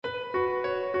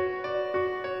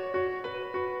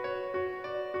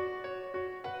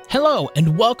Hello,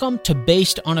 and welcome to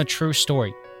Based on a True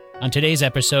Story. On today's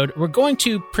episode, we're going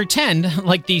to pretend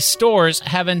like these stores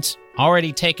haven't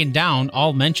already taken down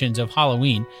all mentions of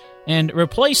Halloween and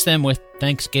replace them with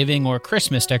Thanksgiving or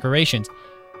Christmas decorations.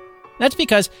 That's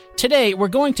because today we're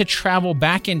going to travel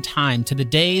back in time to the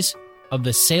days of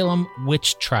the Salem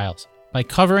witch trials by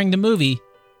covering the movie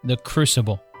The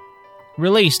Crucible.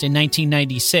 Released in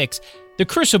 1996, The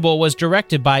Crucible was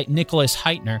directed by Nicholas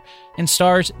Hytner and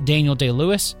stars Daniel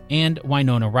Day-Lewis and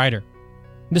Winona Ryder.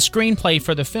 The screenplay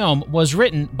for the film was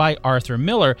written by Arthur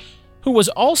Miller, who was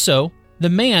also the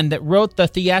man that wrote the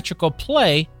theatrical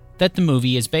play that the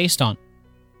movie is based on.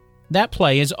 That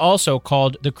play is also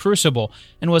called The Crucible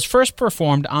and was first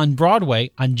performed on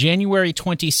Broadway on January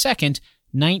 22nd,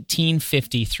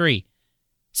 1953.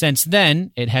 Since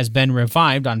then, it has been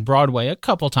revived on Broadway a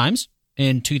couple times,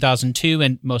 in 2002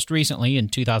 and most recently in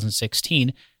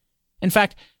 2016. In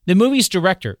fact, the movie's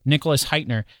director, Nicholas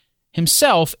Hytner,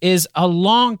 himself is a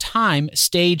long-time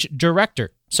stage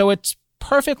director, so it's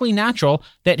perfectly natural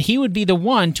that he would be the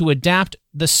one to adapt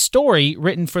the story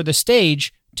written for the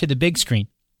stage to the big screen.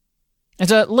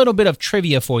 As a little bit of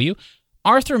trivia for you,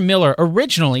 Arthur Miller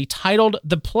originally titled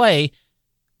the play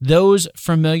Those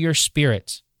Familiar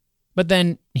Spirits, but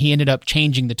then he ended up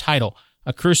changing the title,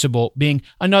 a crucible being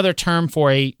another term for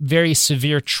a very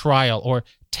severe trial or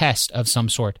test of some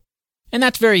sort. And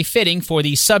that's very fitting for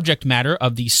the subject matter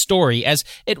of the story, as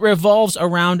it revolves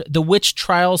around the witch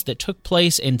trials that took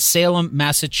place in Salem,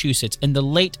 Massachusetts in the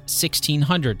late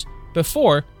 1600s,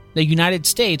 before the United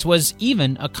States was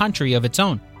even a country of its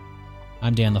own.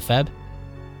 I'm Dan Lefebvre,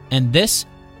 and this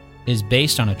is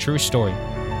Based on a True Story.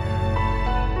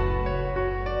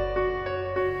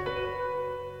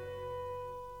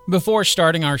 Before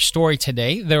starting our story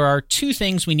today, there are two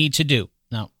things we need to do.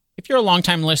 Now, if you're a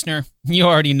longtime listener, you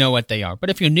already know what they are. But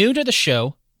if you're new to the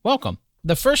show, welcome.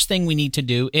 The first thing we need to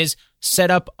do is set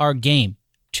up our game,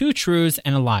 Two Truths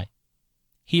and a Lie.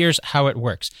 Here's how it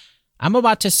works. I'm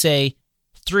about to say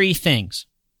three things.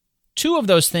 Two of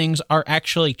those things are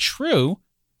actually true,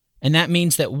 and that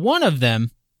means that one of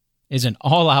them is an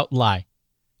all-out lie.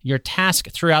 Your task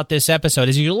throughout this episode,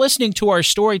 as you're listening to our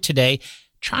story today,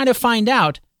 try to find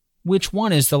out which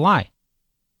one is the lie.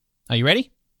 Are you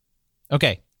ready?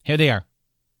 Okay, here they are.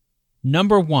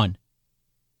 Number 1.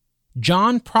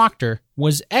 John Proctor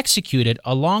was executed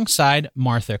alongside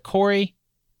Martha Corey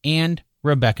and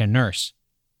Rebecca Nurse.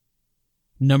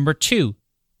 Number 2.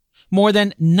 More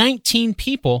than 19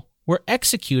 people were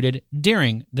executed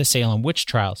during the Salem witch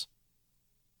trials.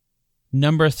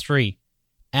 Number 3.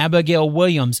 Abigail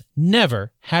Williams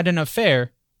never had an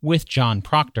affair with John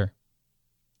Proctor.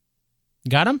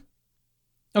 Got him?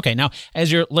 Okay, now,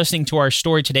 as you're listening to our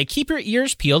story today, keep your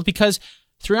ears peeled because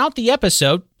throughout the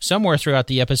episode, somewhere throughout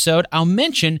the episode, I'll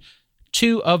mention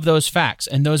two of those facts,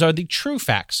 and those are the true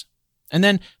facts. And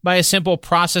then, by a simple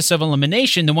process of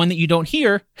elimination, the one that you don't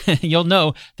hear, you'll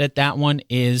know that that one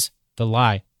is the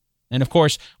lie. And of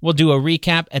course, we'll do a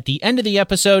recap at the end of the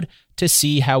episode to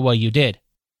see how well you did.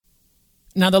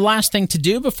 Now, the last thing to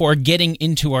do before getting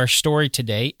into our story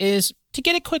today is to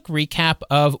get a quick recap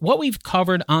of what we've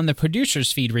covered on the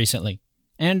producer's feed recently.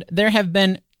 And there have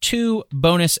been 2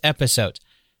 bonus episodes.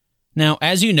 Now,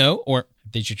 as you know, or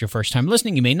if this is your first time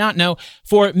listening, you may not know,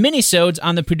 for minisodes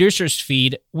on the producer's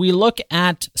feed, we look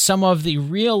at some of the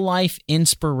real-life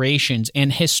inspirations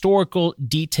and historical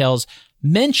details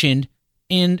mentioned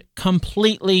in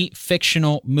completely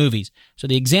fictional movies. So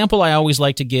the example I always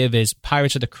like to give is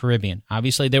Pirates of the Caribbean.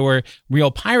 Obviously, there were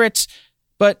real pirates,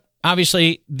 but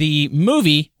obviously the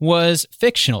movie was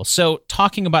fictional. So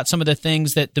talking about some of the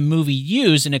things that the movie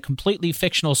used in a completely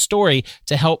fictional story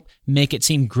to help make it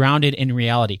seem grounded in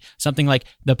reality. Something like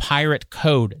the pirate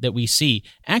code that we see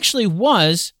actually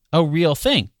was a real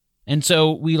thing. And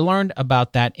so we learned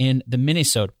about that in the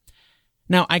minisode.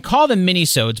 Now, I call them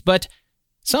minisodes, but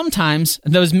sometimes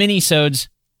those minisodes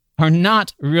are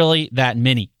not really that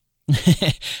many.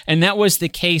 And that was the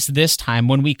case this time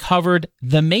when we covered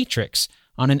The Matrix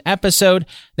on an episode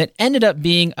that ended up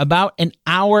being about an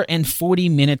hour and 40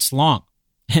 minutes long.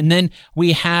 And then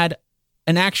we had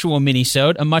an actual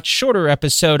minisode, a much shorter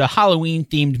episode, a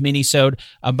Halloween-themed minisode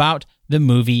about the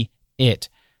movie It.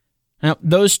 Now,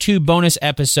 those 2 bonus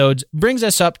episodes brings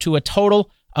us up to a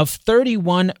total of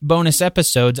 31 bonus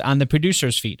episodes on the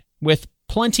producer's feed, with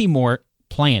plenty more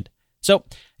planned. So,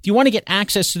 if you want to get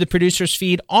access to the producer's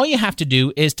feed, all you have to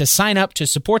do is to sign up to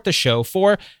support the show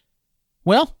for,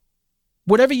 well,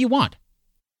 whatever you want.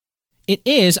 It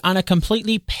is on a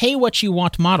completely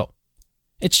pay-what-you-want model.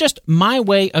 It's just my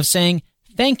way of saying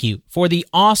thank you for the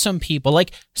awesome people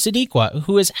like Sadiqa,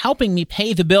 who is helping me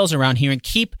pay the bills around here and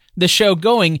keep the show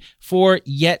going for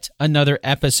yet another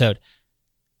episode.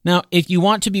 Now, if you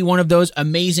want to be one of those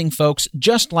amazing folks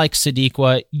just like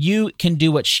Sadiqa, you can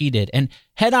do what she did and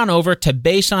head on over to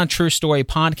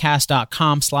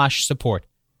basedonatruestorypodcast.com/support.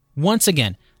 Once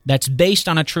again, that's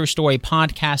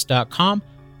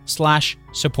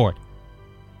basedonatruestorypodcast.com/support.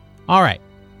 All right,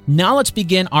 now let's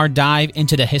begin our dive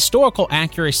into the historical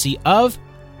accuracy of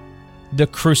The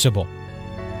Crucible.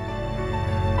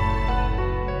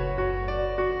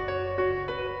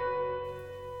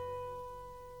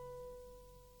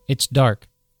 It's dark.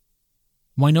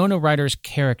 Winona Ryder's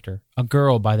character, a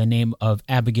girl by the name of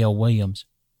Abigail Williams,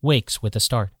 wakes with a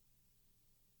start.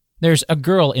 There's a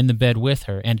girl in the bed with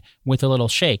her, and with a little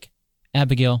shake,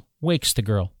 Abigail wakes the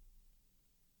girl.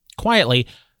 Quietly,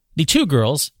 the two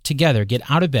girls together get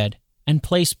out of bed and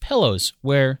place pillows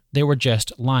where they were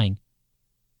just lying.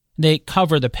 They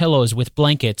cover the pillows with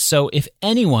blankets, so if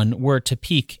anyone were to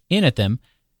peek in at them,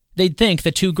 they'd think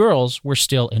the two girls were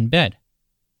still in bed.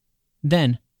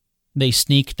 Then, they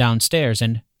sneak downstairs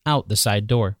and out the side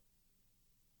door.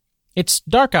 It's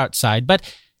dark outside, but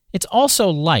it's also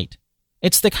light.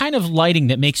 It's the kind of lighting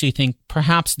that makes you think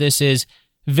perhaps this is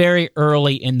very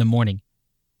early in the morning.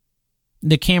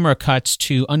 The camera cuts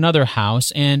to another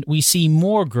house, and we see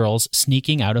more girls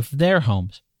sneaking out of their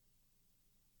homes.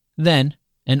 Then,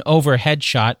 an overhead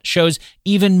shot shows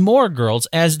even more girls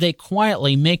as they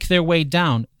quietly make their way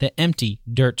down the empty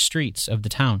dirt streets of the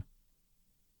town.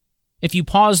 If you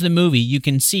pause the movie, you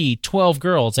can see 12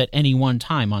 girls at any one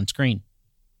time on screen.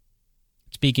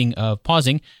 Speaking of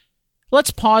pausing, let's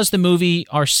pause the movie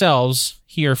ourselves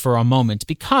here for a moment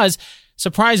because,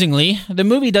 surprisingly, the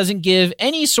movie doesn't give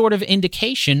any sort of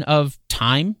indication of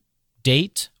time,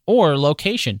 date, or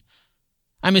location.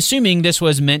 I'm assuming this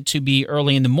was meant to be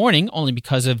early in the morning only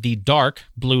because of the dark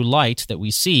blue light that we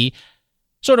see,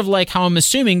 sort of like how I'm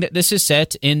assuming that this is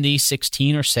set in the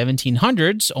 16 or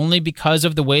 1700s only because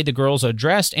of the way the girls are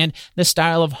dressed and the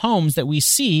style of homes that we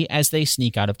see as they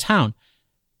sneak out of town.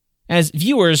 As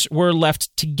viewers, we're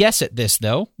left to guess at this,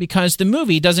 though, because the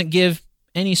movie doesn't give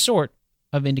any sort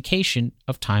of indication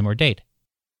of time or date.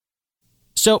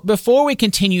 So before we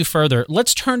continue further,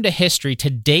 let's turn to history to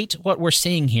date what we're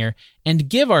seeing here and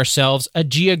give ourselves a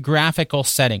geographical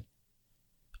setting.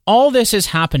 All this is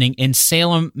happening in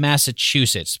Salem,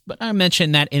 Massachusetts, but I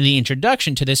mentioned that in the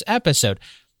introduction to this episode.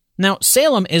 Now,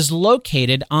 Salem is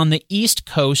located on the east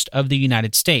coast of the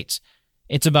United States.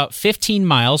 It's about 15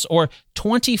 miles or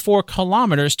 24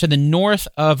 kilometers to the north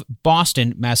of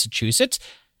Boston, Massachusetts,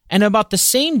 and about the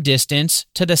same distance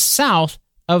to the south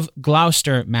of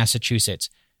Gloucester, Massachusetts.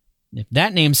 If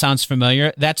that name sounds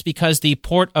familiar, that's because the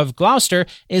port of Gloucester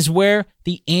is where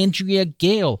the Andrea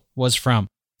Gale was from.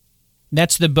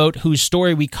 That's the boat whose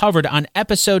story we covered on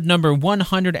episode number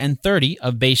 130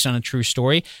 of Based on a True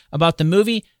Story about the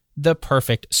movie The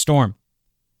Perfect Storm.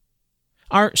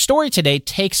 Our story today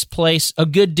takes place a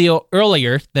good deal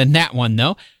earlier than that one,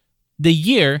 though. The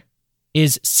year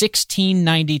is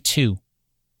 1692.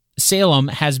 Salem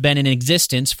has been in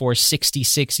existence for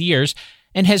 66 years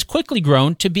and has quickly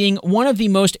grown to being one of the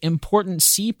most important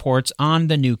seaports on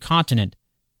the new continent.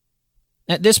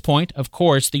 At this point, of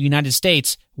course, the United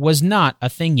States was not a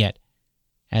thing yet.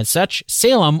 As such,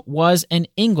 Salem was an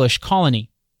English colony.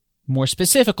 More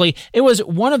specifically, it was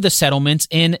one of the settlements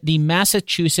in the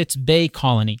Massachusetts Bay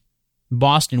Colony.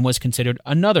 Boston was considered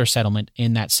another settlement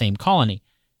in that same colony.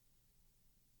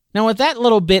 Now, with that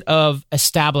little bit of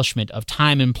establishment of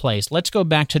time and place, let's go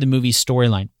back to the movie's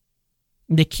storyline.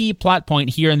 The key plot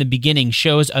point here in the beginning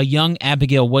shows a young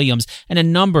Abigail Williams and a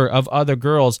number of other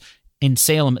girls in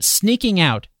Salem sneaking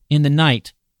out in the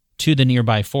night to the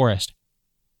nearby forest.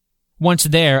 Once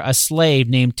there, a slave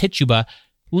named Tituba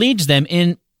leads them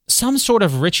in some sort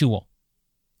of ritual.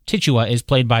 Tituba is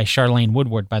played by Charlene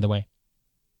Woodward, by the way.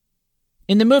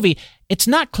 In the movie, it's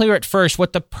not clear at first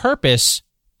what the purpose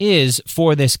is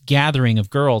for this gathering of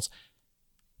girls.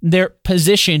 They're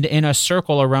positioned in a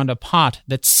circle around a pot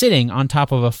that's sitting on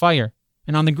top of a fire,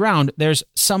 and on the ground there's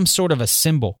some sort of a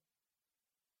symbol.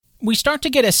 We start to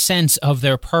get a sense of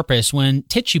their purpose when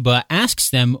Tituba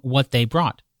asks them what they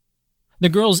brought. The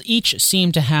girls each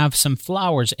seem to have some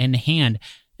flowers in hand,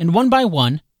 and one by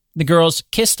one, the girls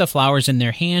kiss the flowers in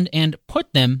their hand and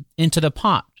put them into the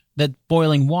pot, the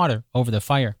boiling water over the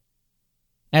fire.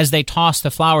 As they toss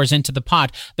the flowers into the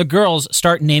pot, the girls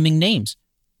start naming names.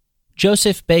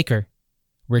 Joseph Baker,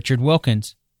 Richard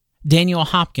Wilkins, Daniel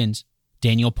Hopkins,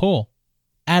 Daniel Poole,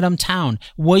 Adam Town,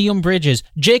 William Bridges,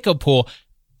 Jacob Poole.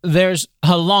 There's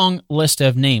a long list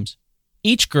of names.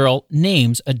 Each girl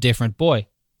names a different boy.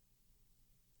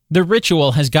 The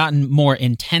ritual has gotten more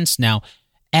intense now.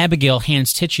 Abigail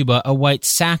hands Tituba a white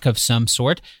sack of some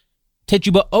sort.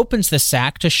 Tituba opens the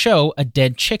sack to show a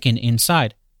dead chicken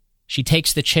inside. She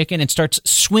takes the chicken and starts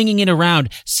swinging it around,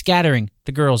 scattering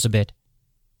the girls a bit.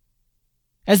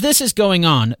 As this is going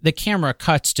on, the camera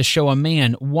cuts to show a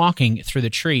man walking through the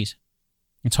trees.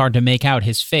 It's hard to make out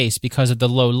his face because of the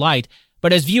low light,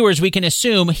 but as viewers we can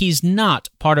assume he's not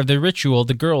part of the ritual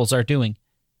the girls are doing.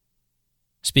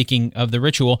 Speaking of the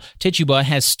ritual, Tituba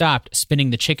has stopped spinning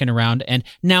the chicken around, and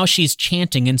now she's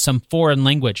chanting in some foreign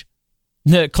language.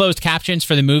 The closed captions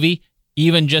for the movie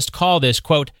even just call this,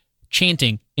 quote,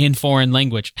 chanting in foreign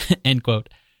language, end quote.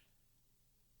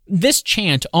 This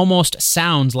chant almost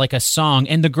sounds like a song,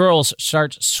 and the girls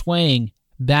start swaying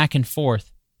back and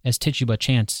forth as Tituba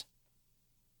chants.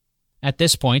 At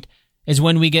this point is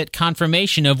when we get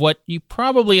confirmation of what you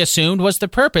probably assumed was the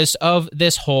purpose of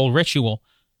this whole ritual.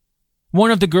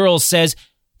 One of the girls says,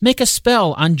 "Make a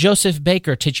spell on Joseph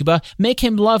Baker, Tituba. Make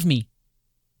him love me."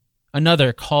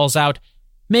 Another calls out,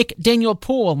 "Make Daniel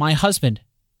Poole my husband."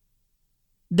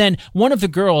 Then one of the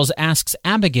girls asks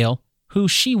Abigail who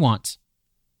she wants.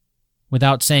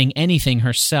 Without saying anything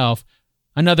herself,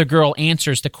 another girl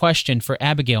answers the question for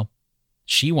Abigail.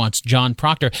 She wants John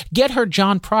Proctor. Get her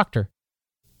John Proctor.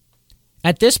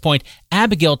 At this point,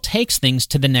 Abigail takes things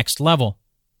to the next level.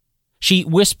 She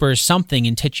whispers something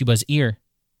in Tituba's ear,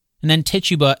 and then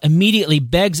Tituba immediately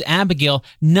begs Abigail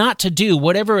not to do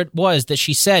whatever it was that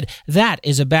she said. That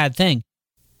is a bad thing.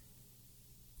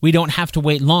 We don't have to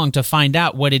wait long to find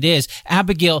out what it is.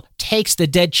 Abigail takes the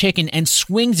dead chicken and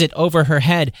swings it over her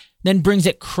head, then brings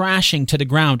it crashing to the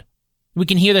ground. We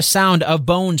can hear the sound of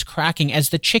bones cracking as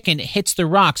the chicken hits the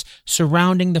rocks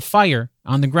surrounding the fire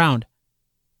on the ground.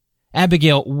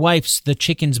 Abigail wipes the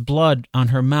chicken's blood on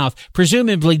her mouth,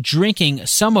 presumably drinking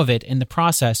some of it in the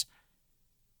process.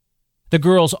 The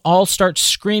girls all start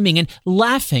screaming and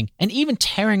laughing and even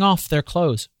tearing off their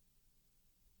clothes.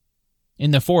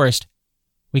 In the forest,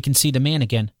 we can see the man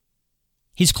again.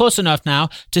 He's close enough now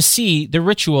to see the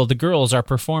ritual the girls are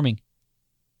performing.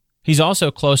 He's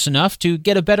also close enough to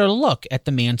get a better look at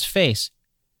the man's face.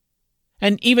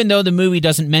 And even though the movie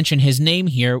doesn't mention his name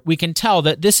here, we can tell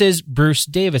that this is Bruce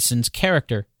Davison's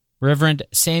character, Reverend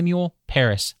Samuel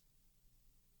Parris.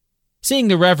 Seeing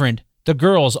the Reverend, the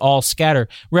girls all scatter.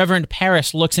 Reverend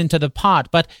Parris looks into the pot,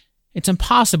 but it's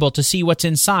impossible to see what's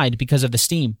inside because of the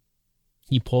steam.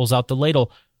 He pulls out the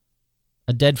ladle.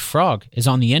 A dead frog is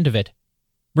on the end of it.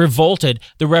 Revolted,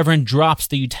 the Reverend drops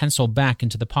the utensil back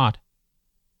into the pot.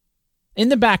 In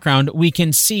the background, we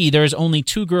can see there's only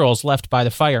two girls left by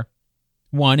the fire.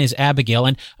 One is Abigail,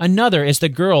 and another is the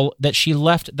girl that she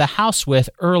left the house with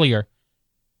earlier.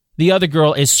 The other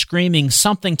girl is screaming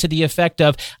something to the effect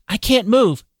of, "I can't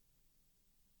move."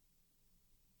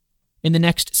 In the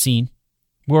next scene,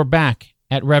 we're back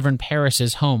at Reverend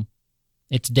Parris's home.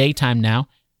 It's daytime now.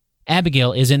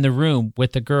 Abigail is in the room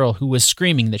with the girl who was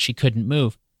screaming that she couldn't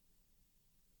move.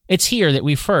 It's here that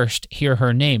we first hear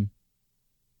her name,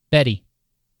 Betty.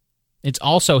 It's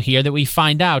also here that we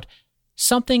find out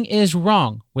something is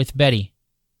wrong with Betty.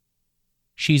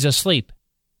 She's asleep,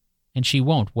 and she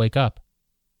won't wake up.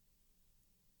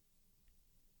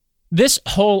 This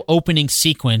whole opening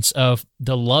sequence of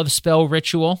the love spell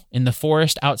ritual in the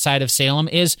forest outside of Salem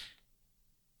is,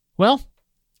 well,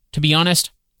 to be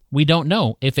honest, we don't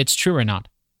know if it's true or not.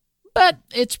 But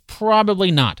it's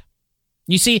probably not.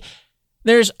 You see,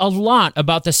 there's a lot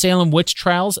about the Salem witch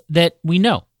trials that we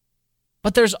know.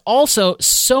 But there's also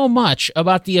so much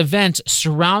about the events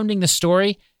surrounding the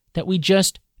story that we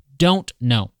just don't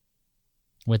know.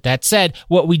 With that said,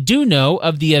 what we do know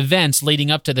of the events leading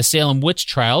up to the Salem witch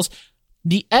trials,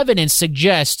 the evidence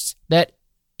suggests that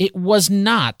it was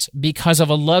not because of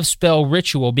a love spell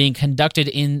ritual being conducted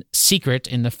in secret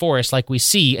in the forest like we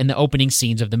see in the opening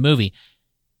scenes of the movie.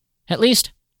 At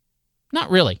least, not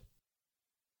really.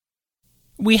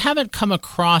 We haven't come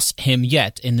across him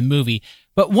yet in the movie,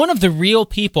 but one of the real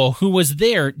people who was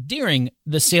there during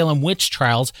the Salem witch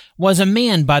trials was a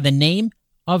man by the name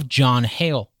of John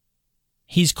Hale.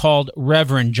 He's called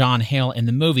Reverend John Hale in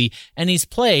the movie, and he's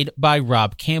played by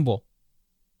Rob Campbell.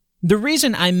 The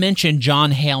reason I mention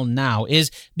John Hale now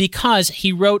is because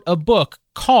he wrote a book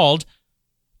called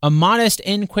A Modest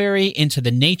Inquiry into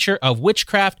the Nature of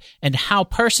Witchcraft and How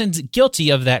Persons Guilty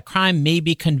of That Crime May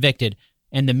Be Convicted,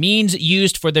 and the means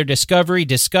used for their discovery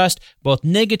discussed both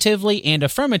negatively and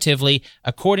affirmatively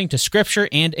according to Scripture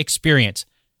and experience.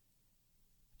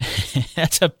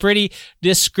 That's a pretty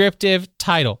descriptive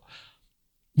title.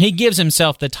 He gives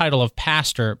himself the title of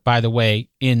pastor, by the way,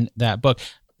 in that book.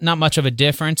 Not much of a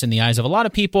difference in the eyes of a lot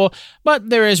of people, but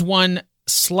there is one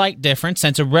slight difference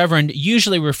since a reverend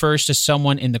usually refers to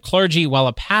someone in the clergy, while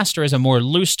a pastor is a more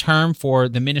loose term for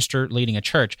the minister leading a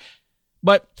church.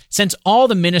 But since all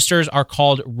the ministers are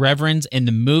called reverends in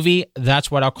the movie,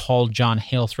 that's what I'll call John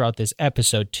Hale throughout this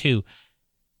episode too.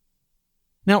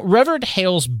 Now, Reverend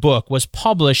Hale's book was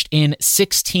published in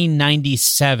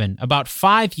 1697, about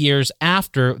 5 years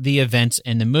after the events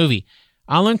in the movie.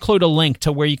 I'll include a link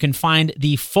to where you can find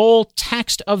the full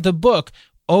text of the book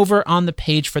over on the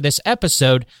page for this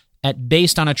episode at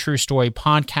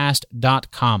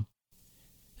basedonatruestorypodcast.com.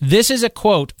 This is a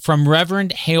quote from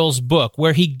Reverend Hale's book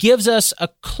where he gives us a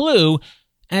clue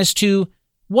as to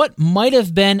what might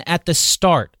have been at the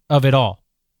start of it all.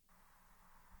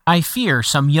 I fear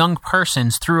some young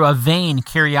persons, through a vain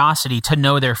curiosity to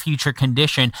know their future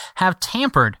condition, have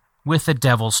tampered with the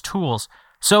devil's tools,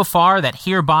 so far that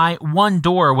hereby one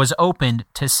door was opened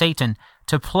to Satan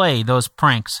to play those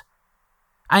pranks.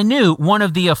 I knew one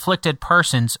of the afflicted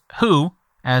persons who,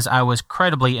 as I was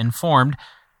credibly informed,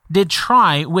 did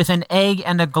try with an egg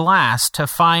and a glass to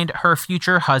find her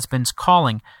future husband's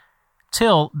calling,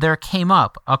 till there came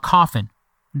up a coffin,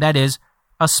 that is,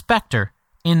 a spectre,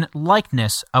 in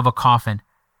likeness of a coffin.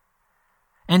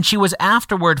 And she was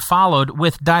afterward followed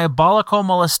with diabolical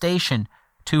molestation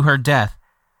to her death,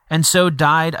 and so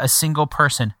died a single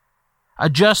person. A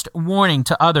just warning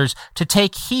to others to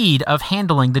take heed of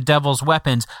handling the devil's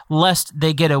weapons, lest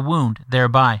they get a wound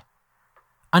thereby.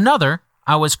 Another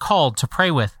I was called to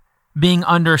pray with, being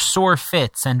under sore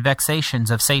fits and vexations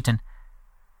of Satan.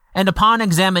 And upon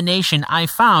examination I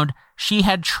found she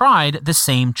had tried the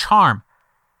same charm.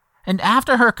 And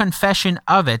after her confession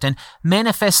of it and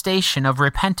manifestation of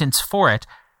repentance for it,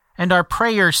 and our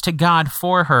prayers to God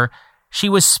for her, she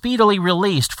was speedily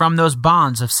released from those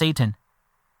bonds of Satan.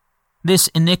 This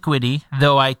iniquity,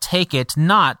 though I take it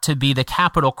not to be the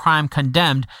capital crime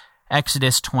condemned,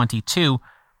 Exodus 22,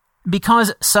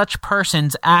 because such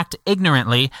persons act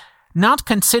ignorantly, not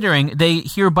considering they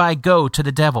hereby go to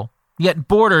the devil, yet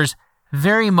borders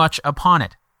very much upon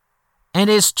it, and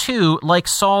is too like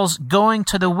Saul's going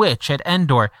to the witch at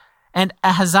Endor, and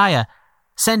Ahaziah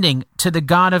sending to the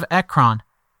god of Ekron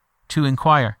to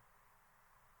inquire.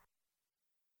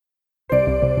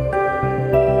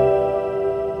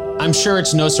 I'm sure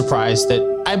it's no surprise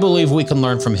that I believe we can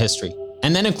learn from history,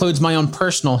 and that includes my own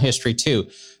personal history too.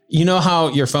 You know how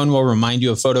your phone will remind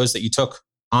you of photos that you took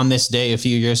on this day a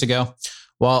few years ago?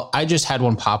 Well, I just had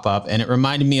one pop up, and it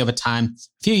reminded me of a time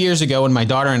a few years ago when my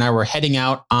daughter and I were heading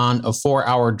out on a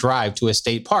 4-hour drive to a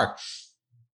state park.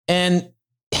 And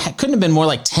it couldn't have been more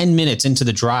like 10 minutes into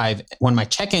the drive when my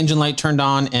check engine light turned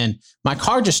on and my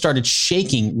car just started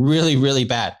shaking really, really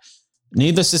bad.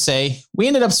 Needless to say, we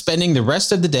ended up spending the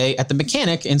rest of the day at the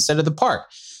mechanic instead of the park.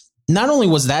 Not only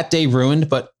was that day ruined,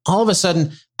 but all of a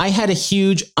sudden, I had a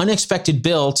huge, unexpected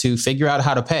bill to figure out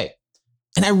how to pay.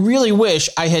 And I really wish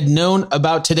I had known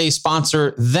about today's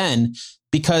sponsor then,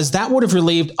 because that would have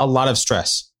relieved a lot of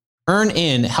stress.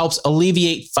 EarnIn helps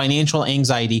alleviate financial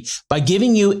anxiety by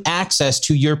giving you access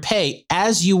to your pay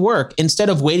as you work instead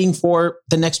of waiting for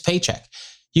the next paycheck.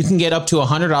 You can get up to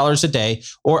 $100 a day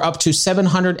or up to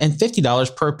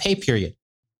 $750 per pay period.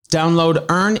 Download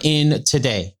EarnIn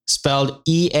today, spelled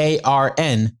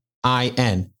EARNIN,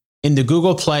 in the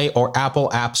Google Play or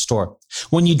Apple App Store.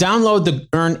 When you download the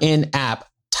EarnIn app,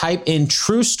 type in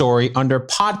True Story under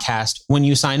podcast when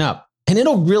you sign up, and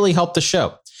it'll really help the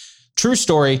show. True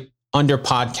Story under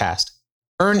podcast.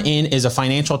 EarnIn is a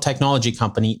financial technology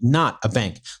company, not a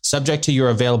bank. Subject to your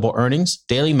available earnings,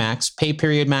 daily max, pay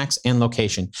period max, and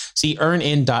location. See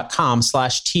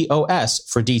earnin.com/TOS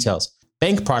for details.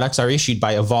 Bank products are issued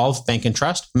by Evolve Bank and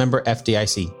Trust, member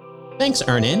FDIC. Thanks,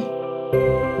 EarnIn.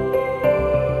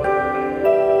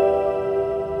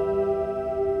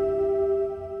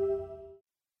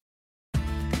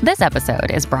 This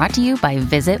episode is brought to you by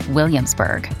Visit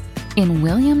Williamsburg. In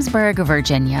Williamsburg,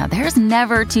 Virginia, there's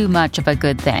never too much of a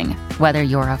good thing. Whether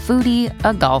you're a foodie,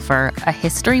 a golfer, a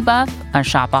history buff, a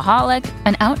shopaholic,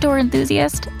 an outdoor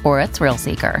enthusiast, or a thrill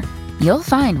seeker, you'll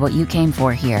find what you came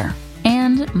for here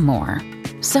and more.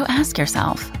 So ask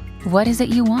yourself, what is it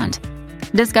you want?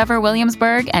 Discover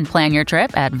Williamsburg and plan your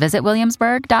trip at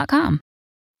visitwilliamsburg.com.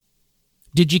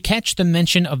 Did you catch the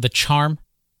mention of the charm?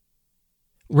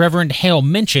 Reverend Hale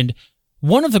mentioned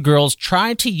one of the girls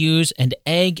tried to use an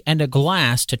egg and a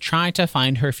glass to try to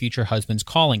find her future husband's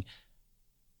calling.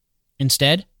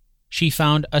 Instead, she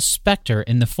found a specter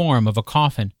in the form of a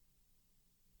coffin.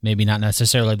 Maybe not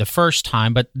necessarily the first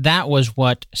time, but that was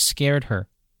what scared her.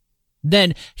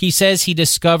 Then he says he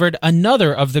discovered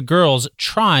another of the girls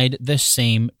tried the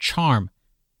same charm.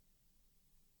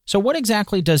 So what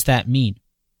exactly does that mean?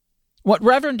 What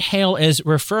Reverend Hale is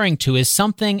referring to is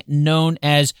something known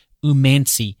as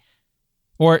umancy,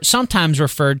 or sometimes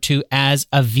referred to as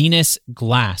a Venus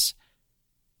glass.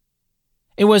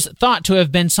 It was thought to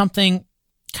have been something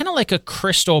kind of like a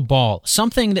crystal ball,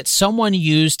 something that someone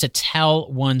used to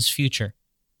tell one's future.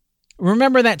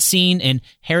 Remember that scene in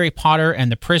Harry Potter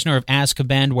and the Prisoner of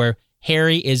Azkaban where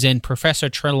Harry is in Professor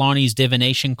Trelawney's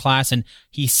divination class and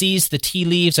he sees the tea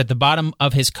leaves at the bottom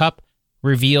of his cup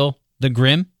reveal the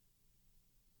Grimm?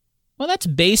 Well, that's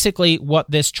basically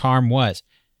what this charm was,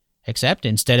 except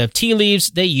instead of tea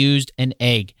leaves, they used an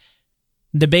egg.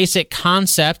 The basic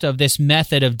concept of this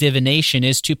method of divination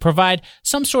is to provide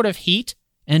some sort of heat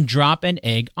and drop an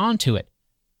egg onto it.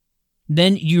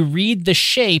 Then you read the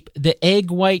shape the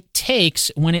egg white takes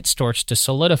when it starts to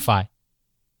solidify.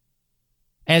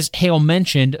 As Hale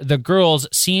mentioned, the girls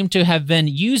seem to have been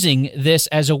using this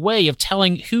as a way of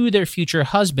telling who their future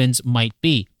husbands might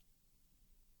be.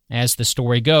 As the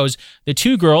story goes, the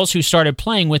two girls who started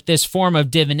playing with this form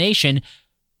of divination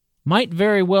might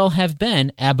very well have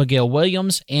been Abigail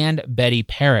Williams and Betty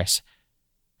Paris.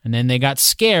 And then they got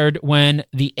scared when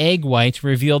the egg white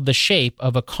revealed the shape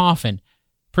of a coffin,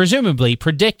 presumably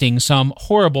predicting some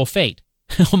horrible fate,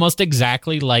 almost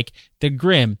exactly like the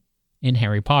Grimm in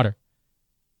Harry Potter.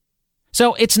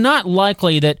 So it's not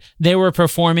likely that they were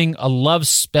performing a love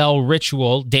spell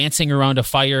ritual, dancing around a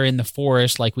fire in the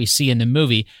forest like we see in the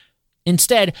movie.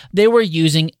 Instead, they were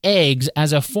using eggs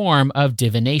as a form of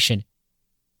divination.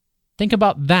 Think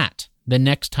about that the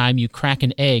next time you crack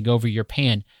an egg over your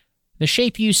pan. The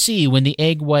shape you see when the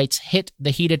egg whites hit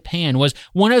the heated pan was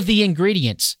one of the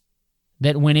ingredients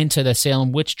that went into the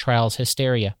Salem witch trials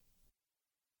hysteria.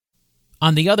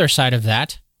 On the other side of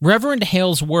that, Reverend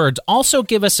Hale's words also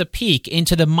give us a peek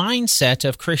into the mindset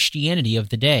of Christianity of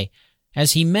the day,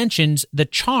 as he mentions the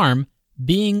charm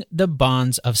being the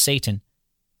bonds of Satan.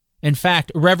 In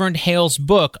fact, Reverend Hale's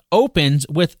book opens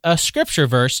with a scripture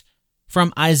verse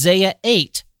from Isaiah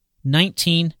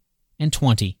 8:19 and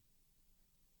 20.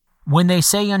 When they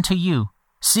say unto you,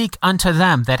 seek unto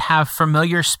them that have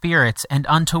familiar spirits, and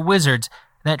unto wizards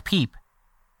that peep,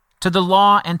 to the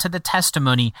law and to the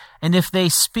testimony, and if they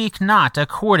speak not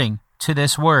according to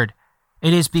this word,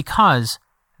 it is because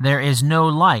there is no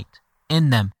light in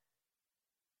them.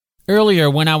 Earlier,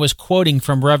 when I was quoting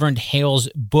from Reverend Hale's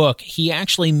book, he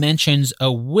actually mentions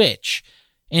a witch,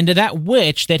 and that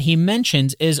witch that he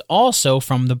mentions is also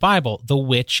from the Bible, the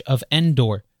witch of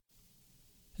Endor.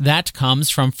 That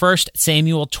comes from 1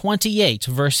 Samuel 28,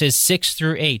 verses 6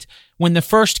 through 8, when the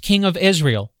first king of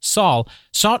Israel, Saul,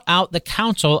 sought out the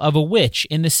counsel of a witch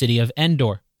in the city of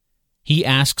Endor. He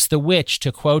asks the witch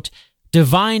to, quote,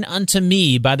 divine unto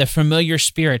me by the familiar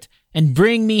spirit, and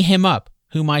bring me him up,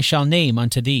 whom I shall name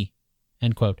unto thee,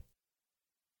 end quote.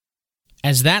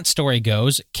 As that story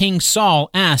goes, King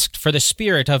Saul asked for the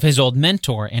spirit of his old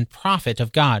mentor and prophet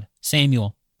of God,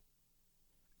 Samuel.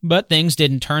 But things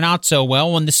didn't turn out so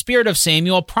well when the spirit of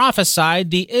Samuel prophesied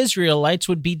the Israelites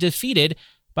would be defeated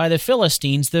by the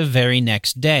Philistines the very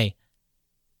next day.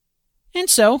 And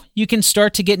so you can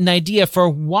start to get an idea for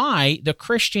why the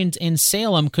Christians in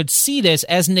Salem could see this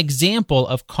as an example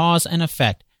of cause and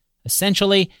effect.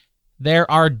 Essentially, there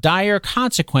are dire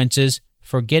consequences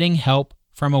for getting help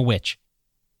from a witch.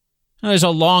 Now, there's a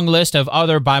long list of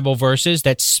other Bible verses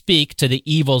that speak to the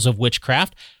evils of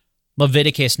witchcraft.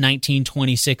 Leviticus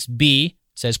 19:26b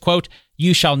says, quote,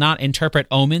 you shall not interpret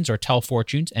omens or tell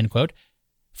fortunes, end quote.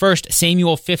 1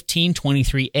 Samuel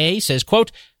 15:23a says,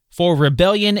 quote, for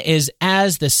rebellion is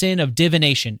as the sin of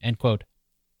divination, end quote.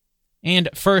 And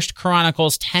 1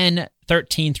 Chronicles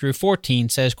 10:13 through 14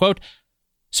 says, quote,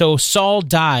 so Saul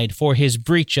died for his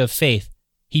breach of faith.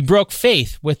 He broke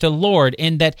faith with the Lord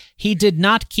in that he did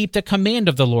not keep the command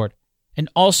of the Lord, and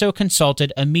also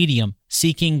consulted a medium,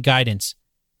 seeking guidance.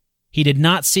 He did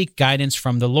not seek guidance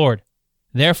from the Lord.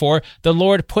 Therefore, the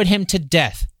Lord put him to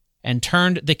death and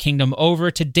turned the kingdom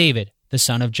over to David, the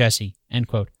son of Jesse, end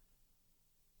quote.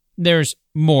 There's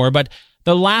more, but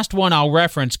the last one I'll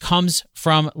reference comes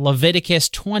from Leviticus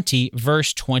 20,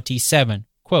 verse 27,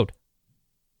 quote,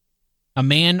 a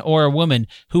man or a woman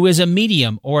who is a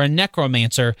medium or a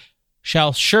necromancer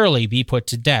shall surely be put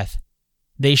to death.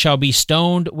 They shall be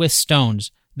stoned with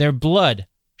stones. Their blood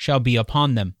shall be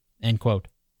upon them, end quote.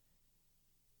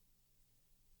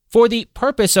 For the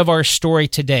purpose of our story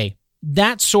today,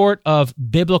 that sort of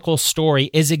biblical story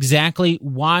is exactly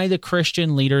why the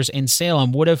Christian leaders in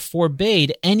Salem would have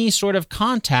forbade any sort of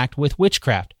contact with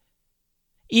witchcraft.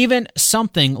 Even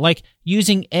something like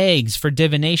using eggs for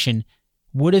divination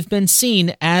would have been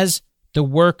seen as the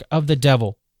work of the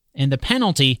devil, and the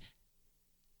penalty,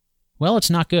 well, it's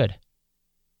not good.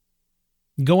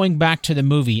 Going back to the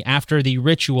movie, after the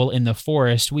ritual in the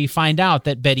forest, we find out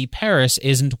that Betty Paris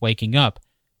isn't waking up.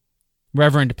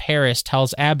 Reverend Paris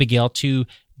tells Abigail to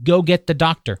go get the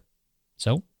doctor.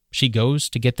 So she goes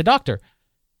to get the doctor.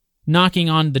 Knocking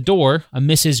on the door, a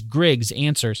Mrs. Griggs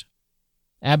answers.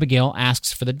 Abigail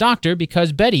asks for the doctor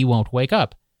because Betty won't wake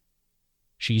up.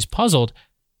 She's puzzled.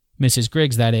 Mrs.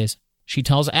 Griggs, that is. She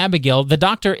tells Abigail the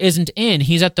doctor isn't in.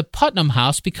 He's at the Putnam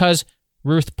house because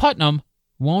Ruth Putnam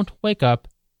won't wake up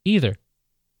either.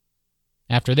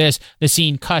 After this, the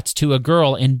scene cuts to a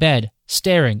girl in bed,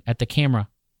 staring at the camera.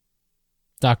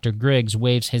 Dr. Griggs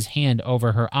waves his hand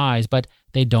over her eyes, but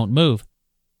they don't move.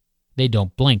 They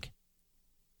don't blink.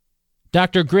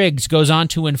 Dr. Griggs goes on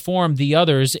to inform the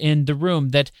others in the room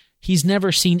that he's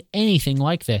never seen anything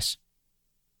like this.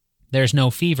 There's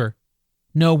no fever,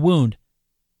 no wound,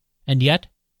 and yet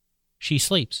she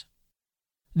sleeps.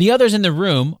 The others in the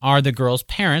room are the girl's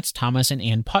parents, Thomas and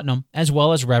Ann Putnam, as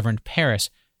well as Reverend Paris.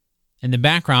 In the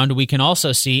background, we can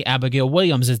also see Abigail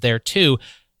Williams is there too,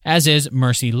 as is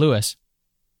Mercy Lewis.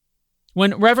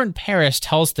 When Reverend Paris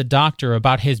tells the doctor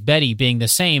about his Betty being the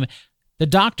same, the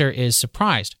doctor is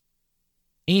surprised.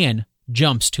 Anne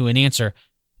jumps to an answer.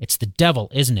 It's the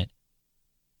devil, isn't it?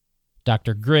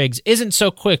 Dr. Griggs isn't so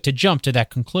quick to jump to that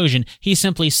conclusion. He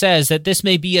simply says that this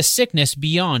may be a sickness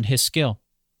beyond his skill.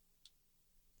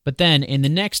 But then, in the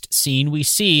next scene, we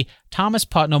see Thomas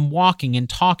Putnam walking and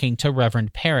talking to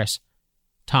Reverend Paris.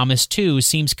 Thomas, too,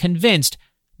 seems convinced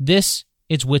this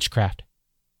is witchcraft.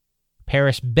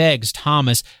 Paris begs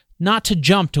Thomas not to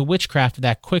jump to witchcraft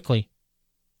that quickly.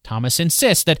 Thomas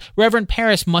insists that Reverend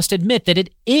Paris must admit that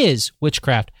it is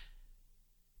witchcraft.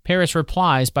 Paris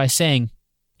replies by saying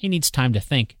he needs time to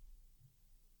think.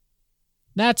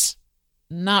 That's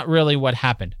not really what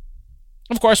happened.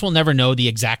 Of course, we'll never know the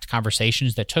exact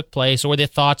conversations that took place or the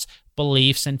thoughts,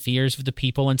 beliefs, and fears of the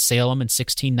people in Salem in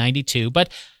 1692, but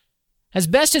as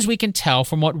best as we can tell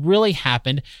from what really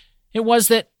happened, it was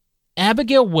that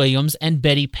Abigail Williams and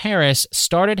Betty Paris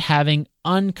started having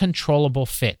uncontrollable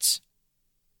fits.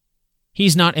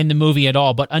 He's not in the movie at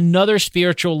all, but another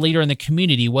spiritual leader in the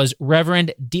community was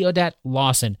Reverend Deodat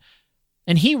Lawson,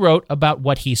 and he wrote about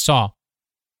what he saw.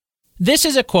 This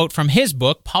is a quote from his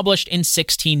book published in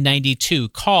 1692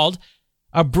 called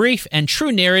A Brief and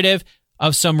True Narrative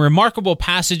of Some Remarkable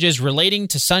Passages Relating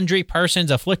to Sundry Persons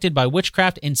Afflicted by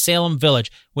Witchcraft in Salem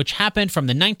Village, which happened from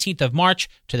the 19th of March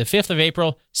to the 5th of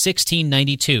April,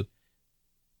 1692.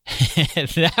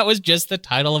 That was just the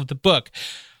title of the book.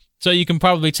 So you can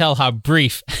probably tell how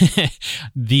brief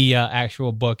the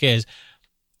actual book is.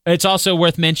 It's also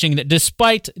worth mentioning that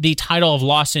despite the title of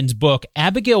Lawson's book,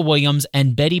 Abigail Williams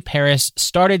and Betty Paris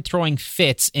started throwing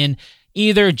fits in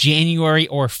either January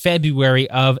or February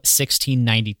of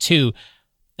 1692.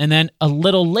 And then a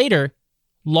little later,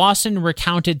 Lawson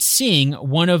recounted seeing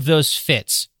one of those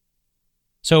fits.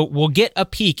 So we'll get a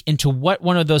peek into what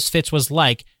one of those fits was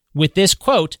like with this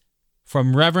quote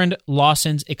from Reverend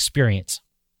Lawson's experience.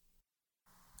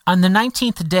 On the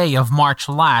 19th day of March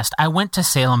last, I went to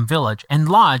Salem Village and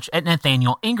lodged at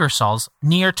Nathaniel Ingersoll's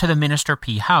near to the Minister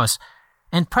P. house,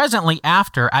 and presently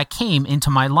after I came into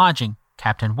my lodging.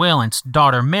 Captain Wayland's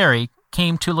daughter Mary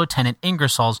came to Lieutenant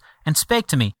Ingersoll's and spake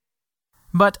to me.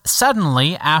 But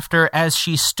suddenly after, as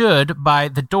she stood by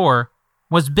the door,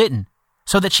 was bitten,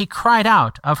 so that she cried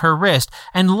out of her wrist,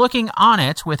 and looking on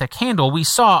it with a candle, we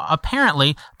saw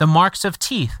apparently the marks of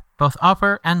teeth, both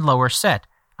upper and lower set,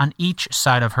 on each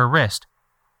side of her wrist.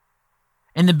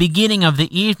 In the beginning of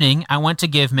the evening, I went to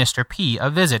give Mr. P. a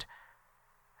visit.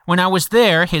 When I was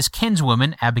there, his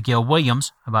kinswoman, Abigail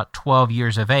Williams, about 12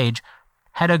 years of age,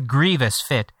 had a grievous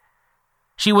fit.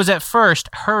 She was at first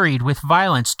hurried with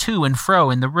violence to and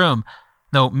fro in the room,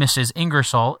 though Mrs.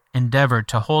 Ingersoll endeavored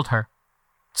to hold her,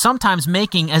 sometimes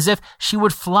making as if she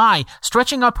would fly,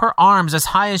 stretching up her arms as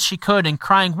high as she could and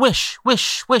crying, "Wish,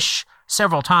 wish, wish,"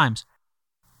 several times.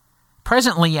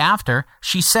 Presently after,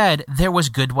 she said there was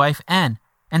Goodwife N,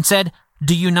 and said,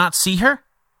 "Do you not see her?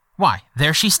 Why,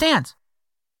 there she stands."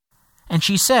 And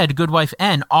she said Goodwife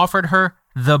N offered her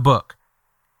the book.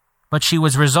 But she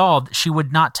was resolved she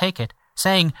would not take it,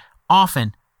 saying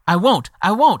often, I won't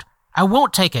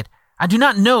take it. I do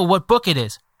not know what book it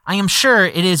is. I am sure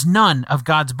it is none of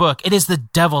God's book. It is the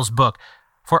devil's book,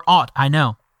 for aught I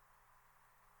know."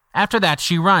 After that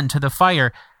she run to the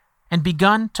fire, and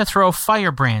begun to throw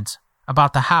firebrands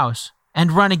about the house,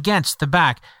 and run against the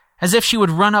back, as if she would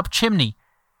run up chimney.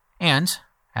 And,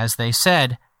 as they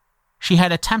said, she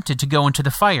had attempted to go into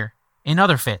the fire in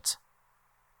other fits.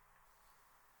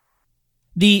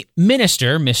 The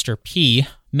minister, Mr. P.,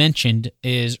 mentioned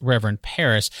is Reverend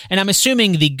Parris, and I'm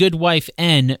assuming the good wife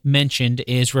N mentioned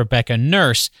is Rebecca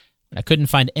Nurse. I couldn't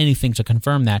find anything to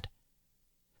confirm that.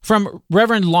 From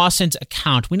Reverend Lawson's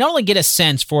account, we not only get a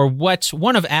sense for what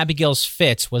one of Abigail's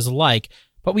fits was like,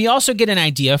 but we also get an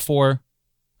idea for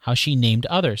how she named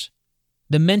others.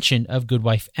 The mention of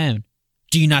Goodwife N.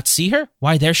 Do you not see her?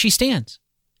 Why, there she stands.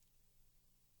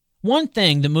 One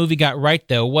thing the movie got right,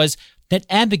 though, was that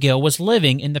Abigail was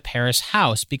living in the Parris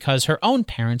house because her own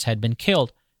parents had been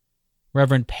killed.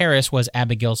 Reverend Parris was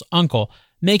Abigail's uncle,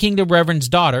 making the Reverend's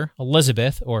daughter,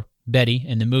 Elizabeth, or Betty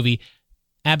in the movie,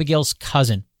 Abigail's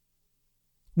cousin.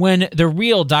 When the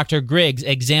real Dr. Griggs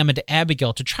examined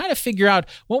Abigail to try to figure out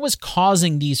what was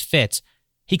causing these fits,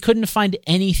 he couldn't find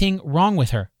anything wrong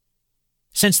with her.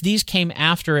 Since these came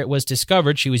after it was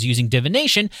discovered she was using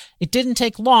divination, it didn't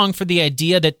take long for the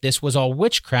idea that this was all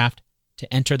witchcraft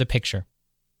to enter the picture.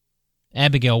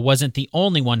 Abigail wasn't the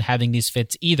only one having these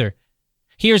fits either.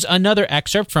 Here's another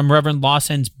excerpt from Reverend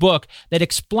Lawson's book that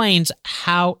explains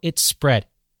how it spread.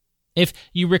 If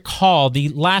you recall, the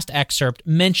last excerpt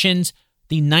mentions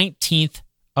the 19th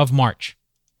of March.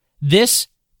 This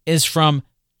is from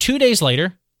 2 days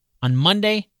later, on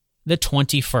Monday, the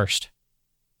 21st.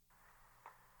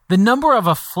 The number of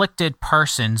afflicted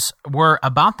persons were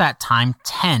about that time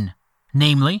 10,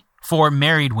 namely 4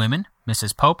 married women,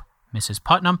 Mrs. Pope, Mrs.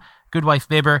 Putnam, Goodwife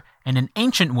Bibber, and an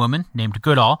ancient woman named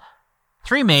Goodall,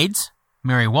 3 maids,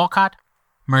 Mary Walcott,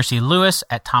 Mercy Lewis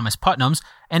at Thomas Putnam's,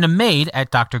 and a maid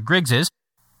at Dr. Griggs's.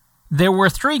 There were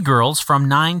 3 girls from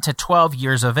 9 to 12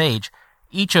 years of age,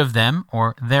 each of them,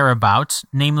 or thereabouts,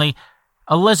 namely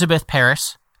Elizabeth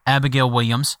Parris, Abigail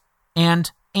Williams,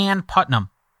 and Anne Putnam.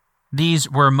 These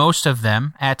were most of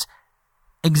them at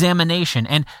examination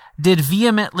and did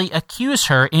vehemently accuse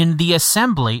her in the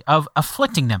assembly of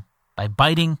afflicting them by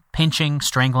biting, pinching,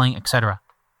 strangling, etc.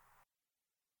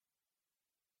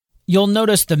 You'll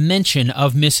notice the mention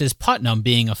of Mrs. Putnam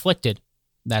being afflicted.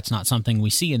 That's not something we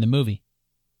see in the movie.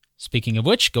 Speaking of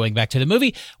which, going back to the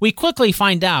movie, we quickly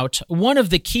find out one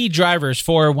of the key drivers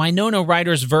for Winona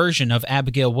Ryder's version of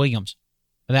Abigail Williams.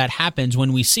 That happens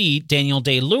when we see Daniel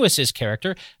Day-Lewis's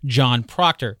character, John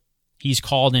Proctor. He's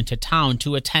called into town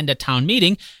to attend a town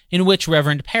meeting in which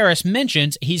Reverend Parris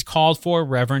mentions he's called for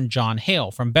Reverend John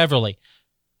Hale from Beverly.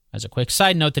 As a quick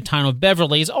side note, the town of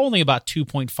Beverly is only about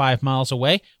 2.5 miles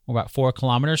away, or about 4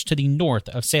 kilometers to the north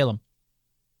of Salem.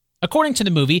 According to the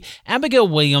movie, Abigail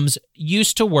Williams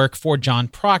used to work for John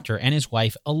Proctor and his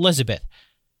wife Elizabeth.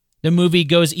 The movie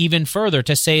goes even further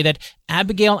to say that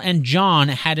Abigail and John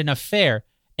had an affair,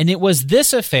 and it was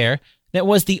this affair that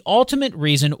was the ultimate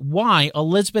reason why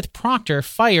Elizabeth Proctor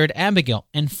fired Abigail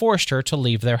and forced her to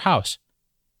leave their house.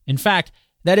 In fact,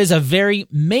 that is a very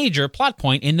major plot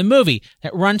point in the movie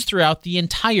that runs throughout the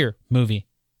entire movie.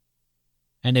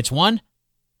 And it's one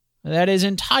that is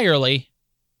entirely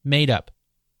made up.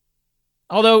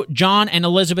 Although John and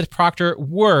Elizabeth Proctor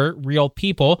were real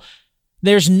people,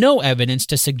 there's no evidence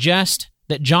to suggest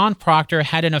that John Proctor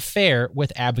had an affair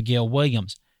with Abigail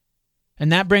Williams.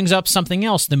 And that brings up something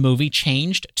else the movie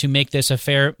changed to make this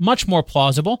affair much more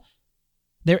plausible: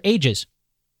 their ages.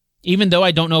 Even though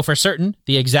I don't know for certain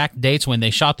the exact dates when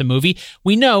they shot the movie,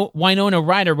 we know Winona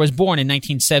Ryder was born in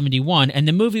 1971 and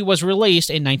the movie was released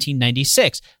in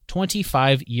 1996,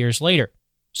 25 years later.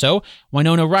 So,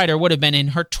 Winona Ryder would have been in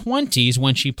her 20s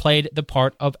when she played the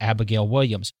part of Abigail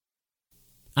Williams.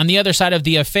 On the other side of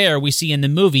the affair we see in the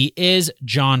movie is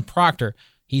John Proctor.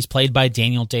 He's played by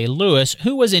Daniel Day-Lewis,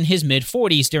 who was in his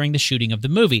mid-40s during the shooting of the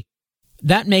movie.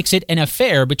 That makes it an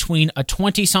affair between a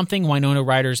 20-something Winona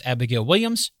Ryder's Abigail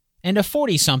Williams and a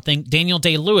 40-something Daniel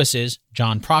Day-Lewis's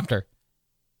John Proctor.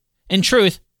 In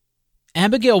truth,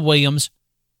 Abigail Williams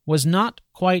was not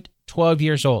quite 12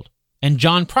 years old, and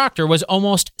John Proctor was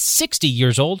almost 60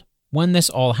 years old when this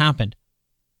all happened.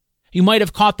 You might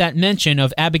have caught that mention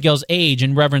of Abigail's age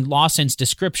in Reverend Lawson's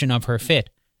description of her fit.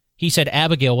 He said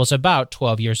Abigail was about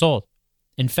 12 years old.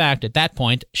 In fact, at that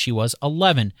point, she was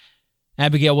 11.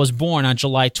 Abigail was born on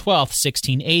July 12,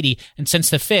 1680, and since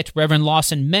the fit Reverend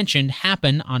Lawson mentioned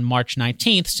happened on March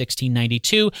 19,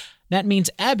 1692, that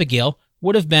means Abigail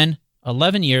would have been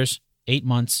 11 years, 8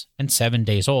 months, and 7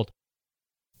 days old.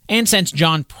 And since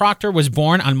John Proctor was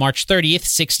born on March 30th,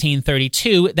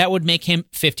 1632, that would make him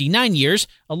 59 years,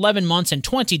 11 months, and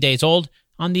 20 days old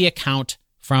on the account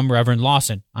from Reverend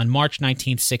Lawson on March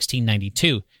 19,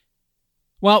 1692.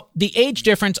 Well, the age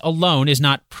difference alone is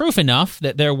not proof enough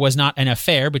that there was not an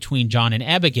affair between John and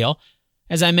Abigail.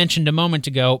 As I mentioned a moment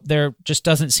ago, there just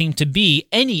doesn't seem to be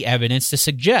any evidence to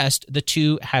suggest the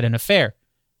two had an affair.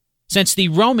 Since the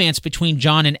romance between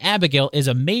John and Abigail is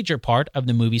a major part of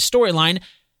the movie's storyline,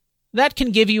 that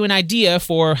can give you an idea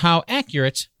for how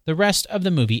accurate the rest of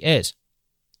the movie is.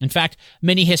 In fact,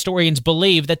 many historians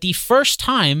believe that the first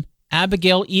time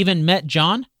Abigail even met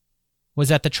John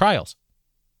was at the trials.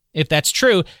 If that's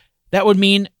true, that would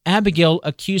mean Abigail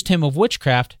accused him of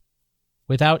witchcraft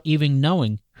without even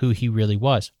knowing who he really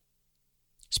was.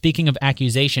 Speaking of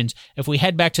accusations, if we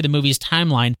head back to the movie's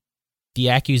timeline, the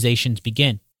accusations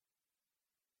begin.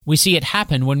 We see it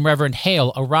happen when Reverend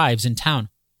Hale arrives in town.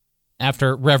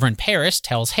 After Reverend Parris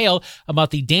tells Hale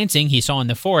about the dancing he saw in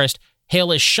the forest,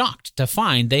 Hale is shocked to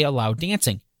find they allow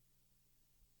dancing.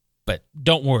 But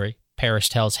don't worry, Parris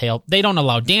tells Hale, they don't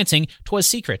allow dancing, 'twas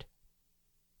secret.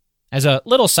 As a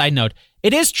little side note,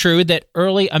 it is true that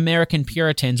early American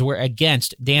Puritans were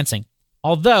against dancing,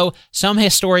 although some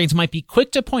historians might be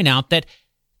quick to point out that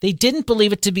they didn't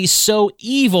believe it to be so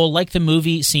evil like the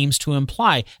movie seems to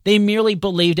imply. They merely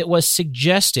believed it was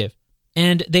suggestive,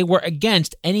 and they were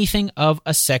against anything of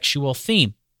a sexual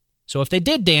theme. So if they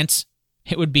did dance,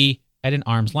 it would be at an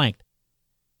arm's length.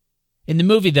 In the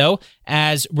movie, though,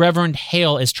 as Reverend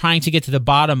Hale is trying to get to the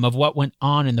bottom of what went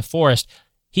on in the forest,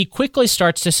 he quickly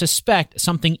starts to suspect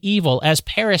something evil as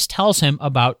Parris tells him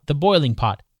about the boiling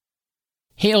pot.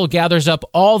 Hale gathers up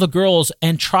all the girls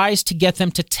and tries to get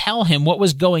them to tell him what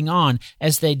was going on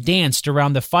as they danced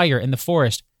around the fire in the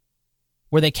forest.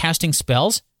 Were they casting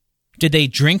spells? Did they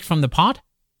drink from the pot?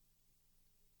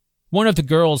 One of the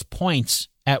girls points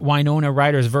at Winona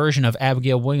Ryder's version of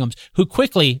Abigail Williams, who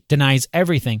quickly denies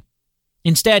everything.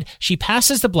 Instead, she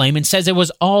passes the blame and says it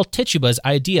was all Tituba's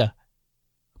idea.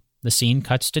 The scene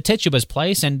cuts to Tituba's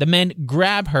place, and the men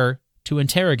grab her to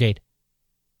interrogate.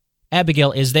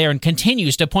 Abigail is there and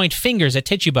continues to point fingers at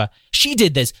Tituba. She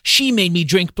did this. She made me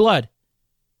drink blood.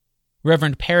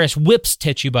 Reverend Parris whips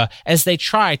Tituba as they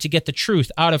try to get the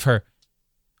truth out of her.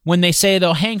 When they say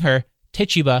they'll hang her,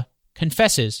 Tituba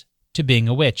confesses to being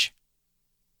a witch.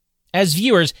 As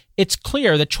viewers, it's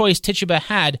clear the choice Tituba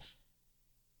had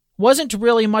wasn't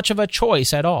really much of a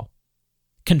choice at all.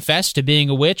 Confess to being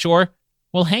a witch or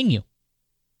we'll hang you.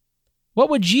 What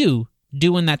would you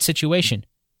do in that situation?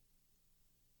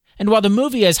 And while the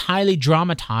movie is highly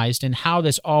dramatized in how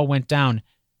this all went down,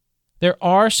 there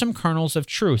are some kernels of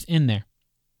truth in there.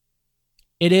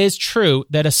 It is true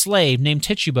that a slave named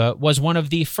Tituba was one of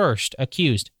the first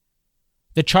accused.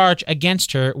 The charge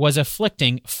against her was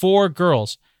afflicting 4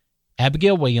 girls,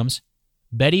 Abigail Williams,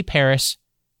 Betty Parris,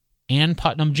 Ann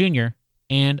Putnam Jr.,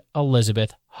 and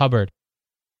Elizabeth Hubbard.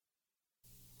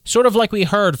 Sort of like we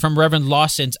heard from Reverend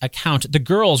Lawson's account, the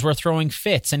girls were throwing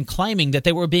fits and claiming that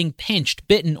they were being pinched,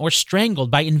 bitten, or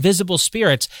strangled by invisible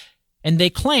spirits, and they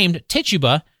claimed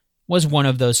Tituba was one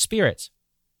of those spirits.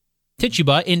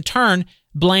 Tituba, in turn,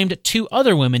 blamed 2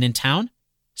 other women in town,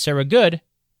 Sarah Good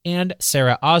and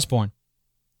Sarah Osborne.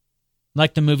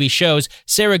 Like the movie shows,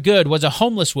 Sarah Good was a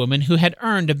homeless woman who had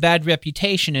earned a bad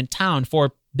reputation in town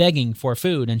for begging for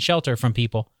food and shelter from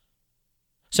people.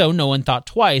 So no one thought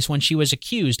twice when she was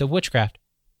accused of witchcraft.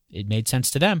 It made sense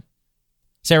to them.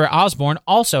 Sarah Osborne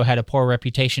also had a poor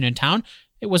reputation in town.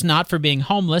 It was not for being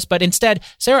homeless, but instead,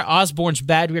 Sarah Osborne's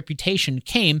bad reputation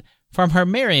came from her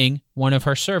marrying one of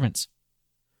her servants.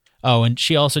 Oh, and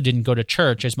she also didn't go to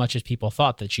church as much as people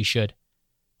thought that she should.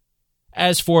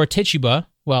 As for Tituba,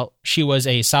 well, she was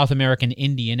a South American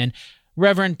Indian and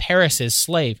Reverend Parris's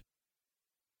slave.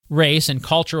 Race and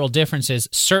cultural differences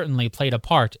certainly played a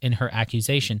part in her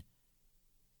accusation.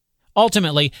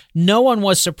 Ultimately, no one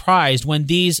was surprised when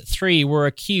these 3 were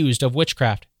accused of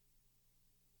witchcraft.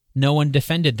 No one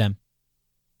defended them.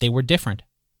 They were different.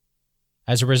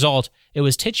 As a result, it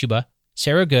was Tituba,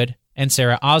 Sarah Good, and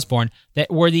Sarah Osborne that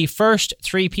were the first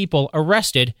 3 people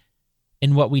arrested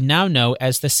in what we now know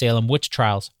as the Salem witch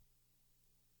trials.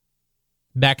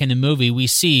 Back in the movie, we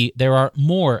see there are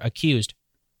more accused.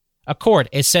 A court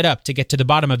is set up to get to the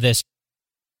bottom of this.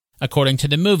 According to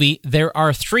the movie, there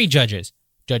are 3 judges,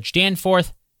 Judge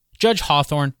Danforth, Judge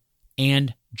Hawthorne,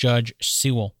 and Judge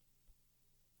Sewell.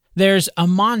 There's a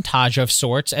montage of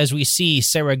sorts as we see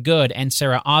Sarah Good and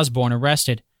Sarah Osborne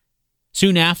arrested.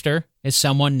 Soon after is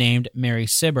someone named Mary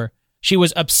Sibber. She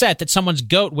was upset that someone's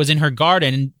goat was in her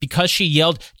garden, and because she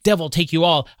yelled, "Devil take you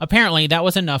all," apparently that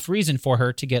was enough reason for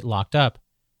her to get locked up.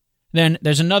 Then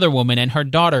there's another woman and her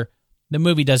daughter. The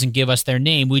movie doesn't give us their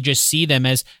name, we just see them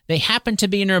as they happen to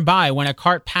be nearby when a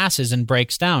cart passes and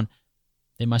breaks down.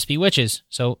 They must be witches,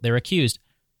 so they're accused.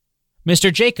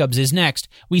 Mr. Jacobs is next.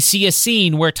 We see a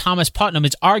scene where Thomas Putnam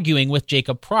is arguing with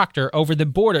Jacob Proctor over the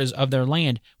borders of their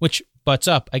land, which butts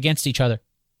up against each other.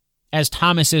 As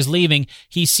Thomas is leaving,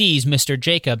 he sees Mr.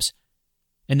 Jacobs.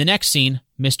 In the next scene,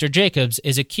 Mr. Jacobs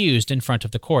is accused in front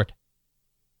of the court.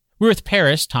 Ruth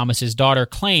Paris, Thomas's daughter,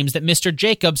 claims that Mr.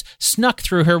 Jacobs snuck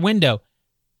through her window.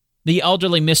 The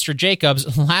elderly Mr.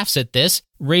 Jacobs laughs at this.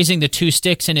 Raising the 2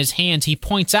 sticks in his hands, he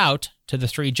points out to the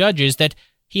 3 judges that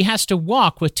he has to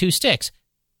walk with 2 sticks.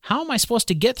 How am I supposed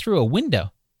to get through a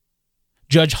window?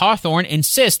 Judge Hawthorne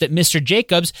insists that Mr.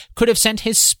 Jacobs could have sent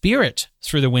his spirit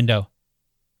through the window.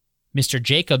 Mr.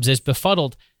 Jacobs is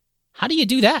befuddled. How do you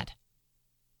do that?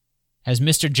 As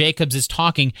Mr. Jacobs is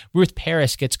talking, Ruth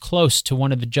Paris gets close to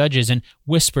one of the judges and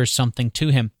whispers something to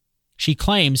him. She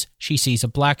claims she sees a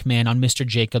black man on Mr.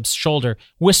 Jacobs' shoulder,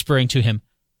 whispering to him.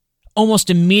 Almost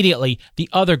immediately, the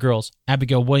other girls,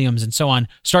 Abigail Williams and so on,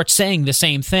 start saying the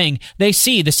same thing. They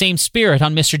see the same spirit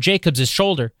on Mr. Jacobs'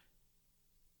 shoulder.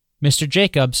 Mr.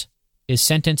 Jacobs is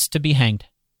sentenced to be hanged.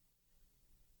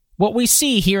 What we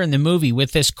see here in the movie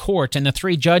with this court and the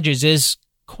 3 judges is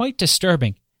quite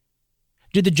disturbing.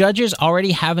 Do the judges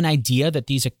already have an idea that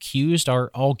these accused are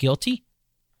all guilty?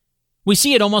 We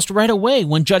see it almost right away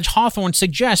when Judge Hawthorne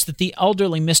suggests that the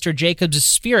elderly Mr. Jacobs'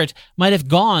 spirit might have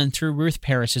gone through Ruth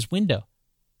Paris's window.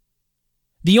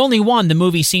 The only one the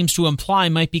movie seems to imply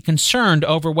might be concerned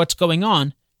over what's going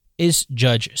on is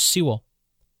Judge Sewell.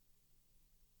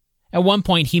 At one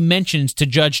point, he mentions to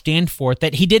Judge Danforth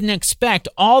that he didn't expect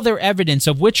all their evidence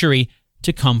of witchery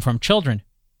to come from children.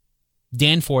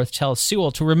 Danforth tells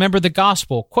Sewell to remember the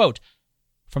gospel, quote,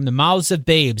 "From the mouths of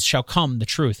babes shall come the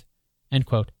truth," end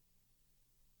quote.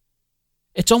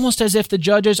 It's almost as if the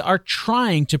judges are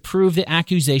trying to prove the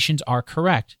accusations are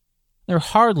correct. They're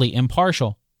hardly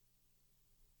impartial.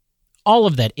 All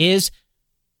of that is,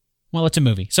 well, it's a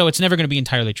movie, so it's never going to be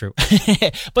entirely true.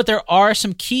 But there are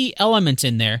some key elements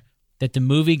in there that the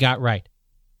movie got right.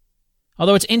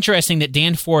 Although it's interesting that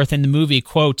Danforth in the movie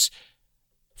quotes,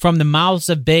 "From the mouths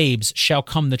of babes shall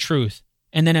come the truth,"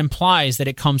 and then implies that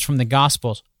it comes from the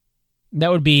Gospels. That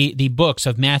would be the books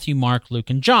of Matthew, Mark, Luke,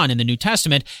 and John in the New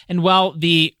Testament. And while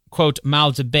the, quote,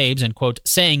 "mouths of babes," end quote,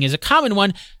 saying is a common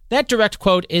one, that direct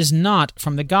quote is not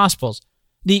from the Gospels.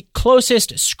 The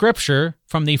closest scripture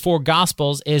from the 4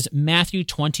 Gospels is Matthew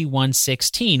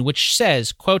 21:16, which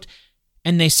says, quote,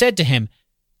 "And they said to him,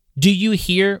 'Do you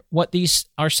hear what these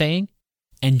are saying?'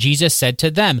 And Jesus said to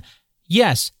them,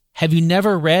 'Yes, have you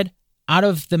never read, out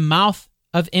of the mouth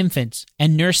of infants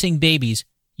and nursing babies,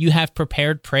 you have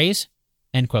prepared praise?'"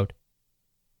 End quote.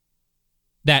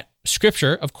 That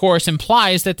scripture, of course,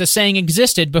 implies that the saying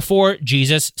existed before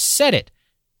Jesus said it.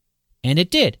 And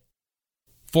it did.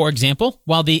 For example,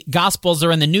 while the Gospels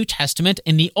are in the New Testament,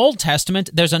 in the Old Testament,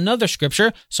 there's another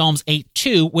scripture, Psalms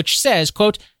 8:2, which says,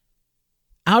 quote,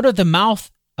 "Out of the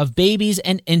mouth of babies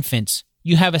and infants,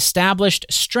 you have established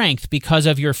strength because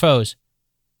of your foes,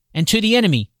 and to the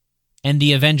enemy and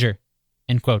the avenger,"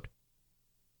 end quote.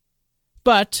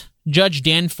 But Judge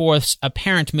Danforth's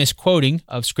apparent misquoting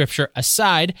of Scripture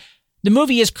aside, the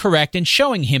movie is correct in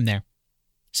showing him there.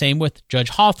 Same with Judge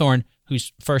Hawthorne,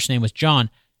 whose first name was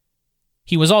John.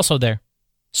 He was also there.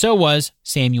 So was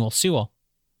Samuel Sewell.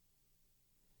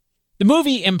 The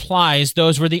movie implies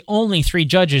those were the only 3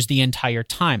 judges the entire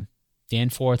time,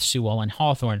 Danforth, Sewell, and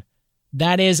Hawthorne.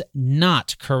 That is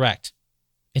not correct.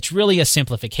 It's really a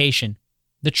simplification.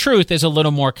 The truth is a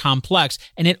little more complex,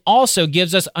 and it also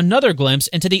gives us another glimpse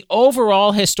into the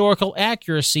overall historical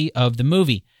accuracy of the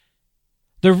movie.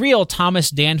 The real Thomas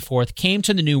Danforth came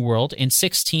to the New World in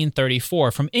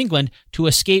 1634 from England to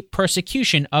escape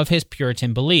persecution of his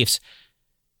Puritan beliefs.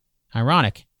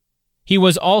 Ironic. He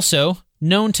was also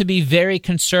known to be very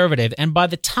conservative, and by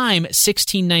the time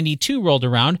 1692 rolled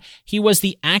around, he was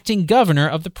the acting governor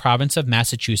of the province of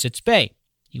Massachusetts Bay.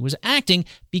 He was acting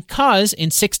because in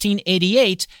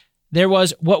 1688, there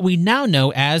was what we now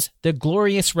know as the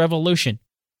Glorious Revolution.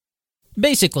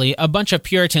 Basically, a bunch of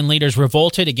Puritan leaders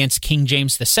revolted against King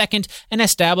James II and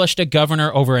established a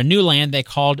governor over a new land they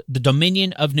called the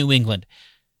Dominion of New England.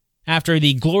 After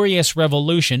the Glorious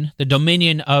Revolution, the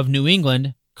Dominion of New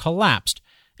England collapsed,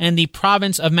 and the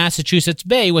province of Massachusetts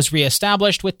Bay was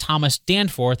reestablished with Thomas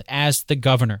Danforth as the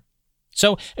governor.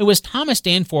 So it was Thomas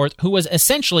Danforth who was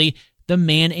essentially the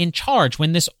man in charge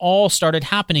when this all started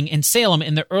happening in Salem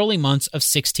in the early months of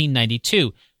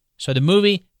 1692. So the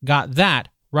movie got that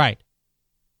right.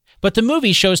 But the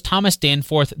movie shows Thomas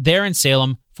Danforth there in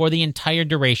Salem for the entire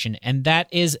duration, and that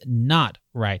is not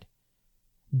right.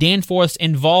 Danforth's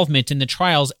involvement in the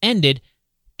trials ended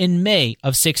in May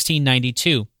of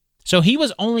 1692, so he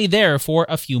was only there for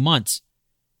a few months.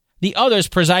 The others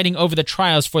presiding over the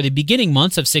trials for the beginning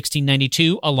months of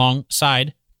 1692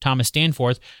 alongside Thomas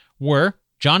Danforth were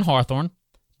John Hawthorne,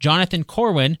 Jonathan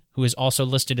Corwin, who is also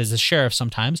listed as a sheriff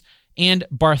sometimes, and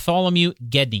Bartholomew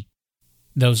Gedney.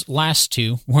 Those last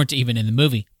 2 weren't even in the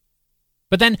movie.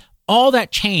 But then all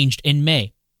that changed in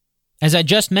May. As I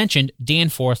just mentioned,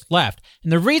 Danforth left,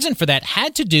 and the reason for that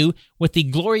had to do with the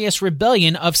Glorious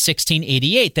Rebellion of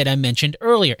 1688 that I mentioned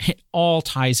earlier. It all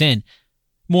ties in.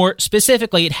 More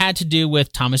specifically, it had to do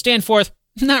with Thomas Danforth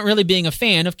not really being a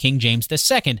fan of King James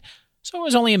II, so it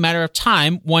was only a matter of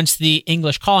time once the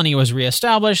English colony was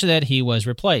reestablished that he was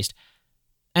replaced.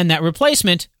 And that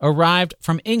replacement arrived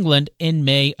from England in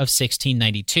May of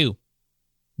 1692.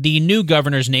 The new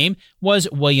governor's name was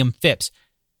William Phips,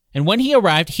 and when he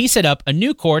arrived, he set up a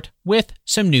new court with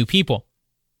some new people.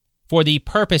 For the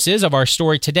purposes of our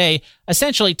story today,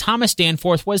 essentially Thomas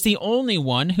Danforth was the only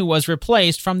one who was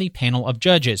replaced from the panel of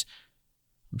judges.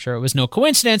 I'm sure it was no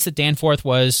coincidence that Danforth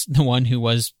was the one who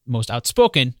was most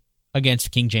outspoken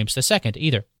against King James II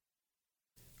either.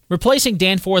 Replacing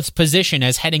Danforth's position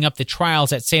as heading up the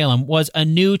trials at Salem was a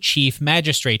new chief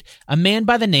magistrate, a man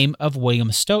by the name of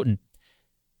William Stoughton.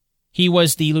 He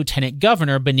was the lieutenant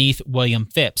governor beneath William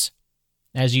Phips.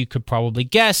 As you could probably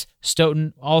guess,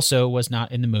 Stoughton also was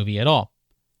not in the movie at all.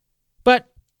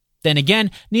 But then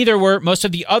again, neither were most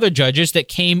of the other judges that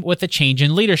came with the change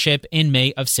in leadership in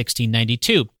May of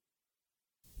 1692.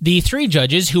 The three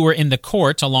judges who were in the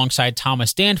court alongside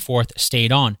Thomas Danforth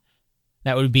stayed on.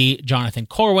 That would be Jonathan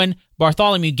Corwin,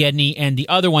 Bartholomew Gedney, and the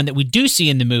other one that we do see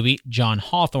in the movie, John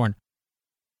Hawthorne.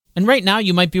 And right now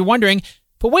you might be wondering,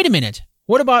 but wait a minute,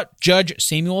 what about Judge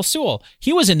Samuel Sewall?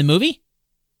 He was in the movie.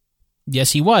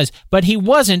 Yes, he was, but he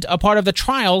wasn't a part of the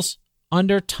trials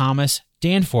under Thomas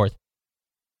Danforth.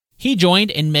 He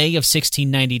joined in May of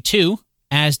 1692,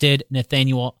 as did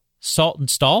Nathaniel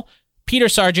Saltonstall, Peter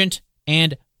Sargent,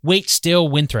 and Waite Still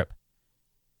Winthrop.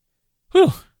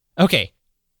 Whew. Okay,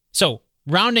 so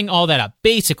rounding all that up,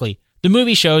 basically, the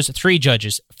movie shows three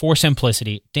judges for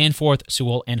simplicity: Danforth,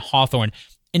 Sewall, and Hawthorne.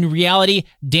 In reality,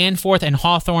 Danforth and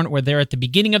Hawthorne were there at the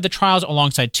beginning of the trials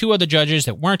alongside two other judges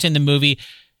that weren't in the movie.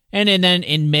 And then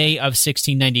in May of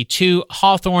 1692,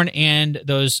 Hawthorne and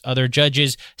those other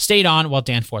judges stayed on while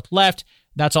Danforth left.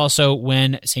 That's also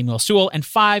when Samuel Sewall and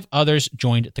 5 others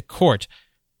joined the court.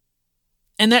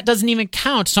 And that doesn't even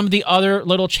count some of the other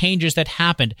little changes that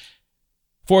happened.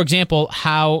 For example,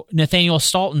 how Nathaniel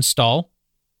Saltonstall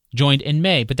joined in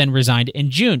May, but then resigned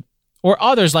in June. Or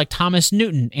others like Thomas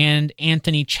Newton and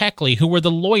Anthony Checkley, who were the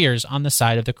lawyers on the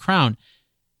side of the crown.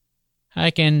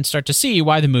 I can start to see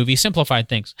why the movie simplified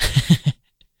things.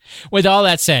 With all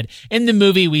that said, in the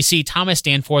movie we see Thomas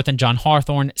Danforth and John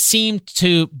Hawthorne seem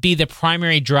to be the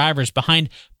primary drivers behind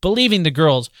believing the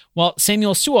girls, while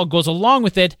Samuel Sewall goes along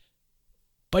with it,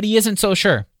 but he isn't so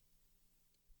sure.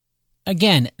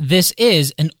 Again, this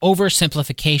is an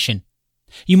oversimplification.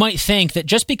 You might think that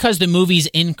just because the movie's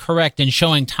incorrect in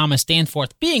showing Thomas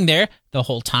Danforth being there the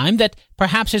whole time, that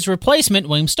perhaps his replacement,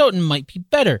 William Stoughton, might be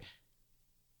better.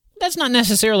 That's not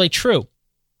necessarily true.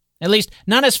 At least,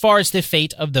 not as far as the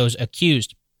fate of those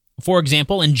accused. For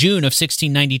example, in June of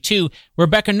 1692,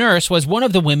 Rebecca Nurse was one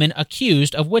of the women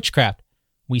accused of witchcraft.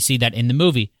 We see that in the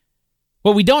movie.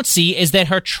 What we don't see is that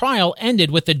her trial ended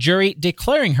with the jury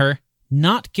declaring her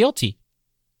not guilty.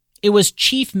 It was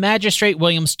Chief Magistrate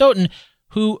William Stoughton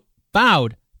who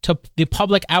bowed to the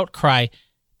public outcry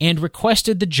and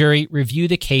requested the jury review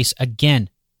the case again.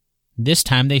 This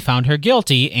time they found her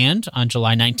guilty, and on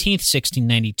July 19,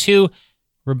 1692,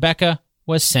 Rebecca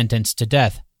was sentenced to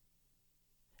death.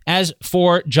 As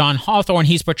for John Hawthorne,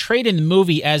 he's portrayed in the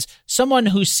movie as someone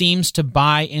who seems to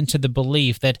buy into the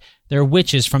belief that they're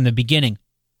witches from the beginning.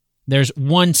 There's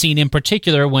one scene in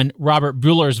particular when Robert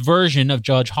Buller's version of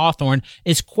Judge Hawthorne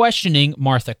is questioning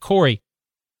Martha Corey.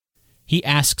 He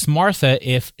asks Martha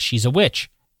if she's a witch.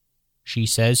 She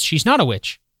says she's not a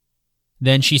witch.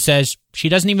 Then she says she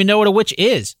doesn't even know what a witch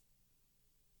is.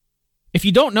 If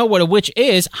you don't know what a witch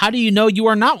is, how do you know you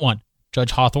are not one?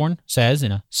 Judge Hawthorne says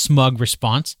in a smug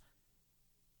response.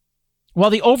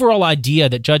 While the overall idea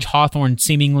that Judge Hawthorne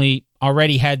seemingly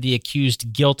already had the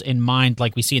accused guilt in mind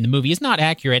like we see in the movie is not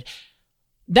accurate,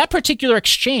 that particular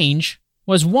exchange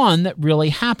was one that really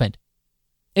happened.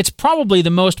 It's probably the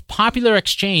most popular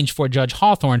exchange for Judge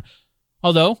Hawthorne,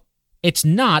 although it's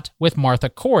not with Martha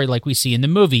Corey like we see in the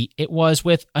movie. It was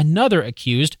with another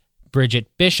accused, Bridget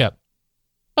Bishop.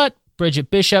 But Bridget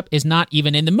Bishop is not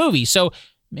even in the movie, so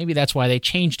maybe that's why they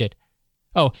changed it.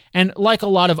 Oh, and like a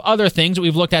lot of other things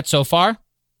we've looked at so far,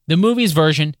 the movie's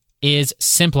version is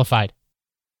simplified.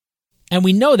 And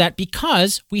we know that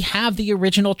because we have the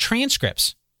original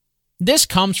transcripts. This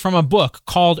comes from a book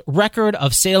called Record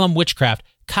of Salem Witchcraft,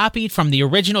 copied from the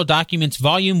original documents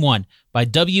Volume 1 by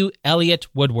W. Elliott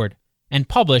Woodward and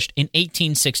published in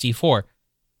 1864.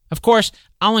 Of course,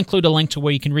 I'll include a link to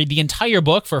where you can read the entire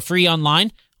book for free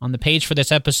online on the page for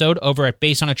this episode over at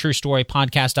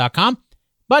basedonatruestorypodcast.com.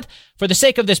 But for the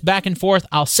sake of this back and forth,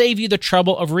 I'll save you the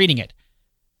trouble of reading it.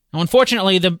 Now,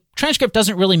 unfortunately, the transcript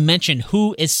doesn't really mention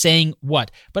who is saying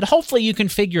what, but hopefully you can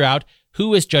figure out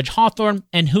who is Judge Hawthorne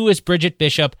and who is Bridget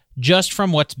Bishop just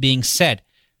from what's being said.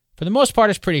 For the most part,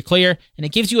 it's pretty clear, and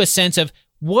it gives you a sense of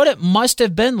what it must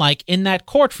have been like in that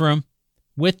courtroom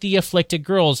with the afflicted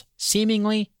girls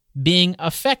seemingly being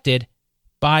affected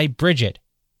by Bridget.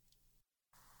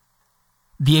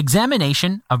 The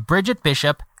Examination of Bridget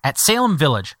Bishop at Salem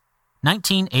Village,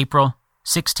 19 April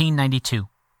 1692,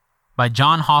 by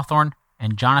John Hawthorne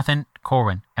and Jonathan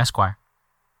Corwin, Esquire.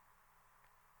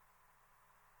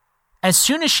 As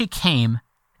soon as she came,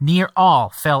 near all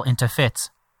fell into fits.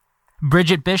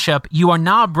 Bridget Bishop, you are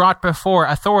now brought before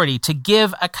authority to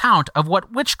give account of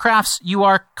what witchcrafts you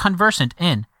are conversant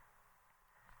in.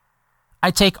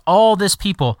 I take all this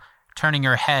people, turning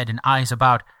her head and eyes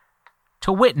about,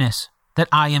 to witness that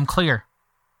I am clear.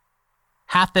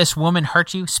 Hath this woman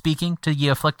hurt you, speaking to ye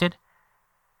afflicted?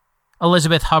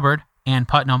 Elizabeth Hubbard, Ann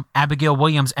Putnam, Abigail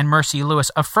Williams, and Mercy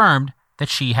Lewis affirmed that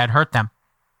she had hurt them.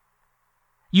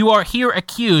 You are here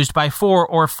accused by 4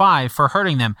 or 5 for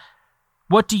hurting them.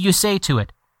 What do you say to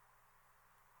it?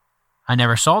 I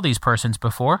never saw these persons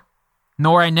before,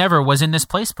 nor I never was in this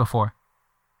place before.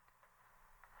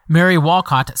 Mary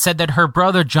Walcott said that her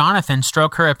brother Jonathan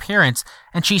struck her appearance,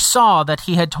 and she saw that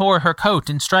he had tore her coat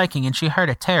in striking, and she heard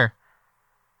it tear.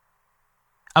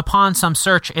 Upon some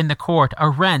search in the court, a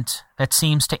rent that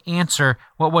seems to answer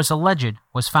what was alleged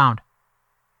was found.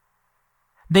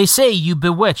 They say you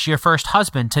bewitch your first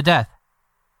husband to death.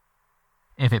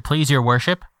 If it please your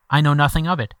worship, I know nothing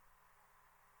of it.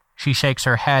 She shakes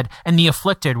her head, and the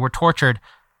afflicted were tortured,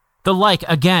 the like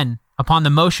again upon the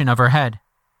motion of her head.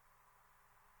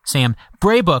 Sam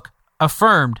Braybook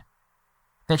affirmed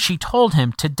that she told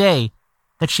him today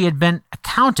that she had been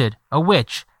accounted a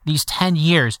witch these 10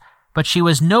 years, but she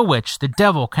was no witch, the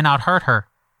devil cannot hurt her.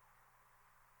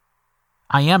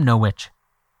 I am no witch.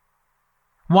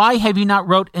 Why have you not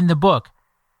wrote in the book?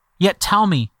 Yet tell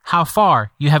me how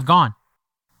far you have gone.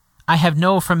 I have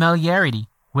no familiarity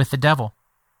with the devil.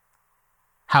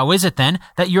 How is it then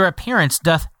that your appearance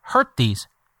doth hurt these?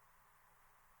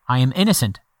 I am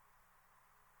innocent.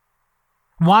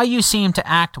 Why you seem to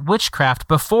act witchcraft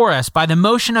before us by the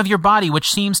motion of your body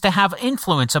which seems to have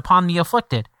influence upon the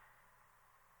afflicted?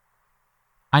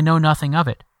 I know nothing of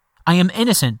it. I am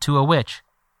innocent to a witch.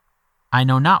 I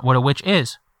know not what a witch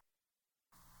is.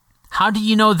 How do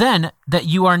you know then that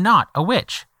you are not a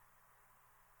witch?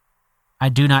 I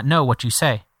do not know what you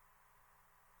say.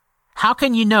 How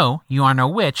can you know you are no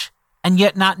witch and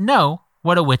yet not know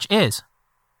what a witch is?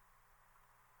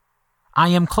 I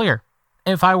am clear.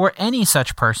 If I were any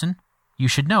such person, you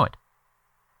should know it.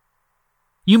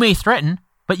 You may threaten,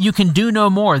 but you can do no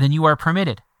more than you are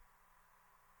permitted.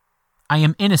 I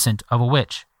am innocent of a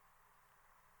witch.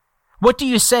 What do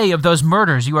you say of those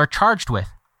murders you are charged with?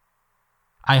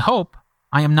 I hope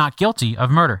I am not guilty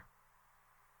of murder.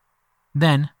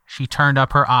 Then she turned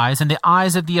up her eyes, and the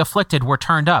eyes of the afflicted were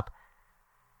turned up.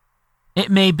 It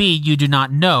may be you do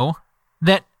not know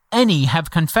that any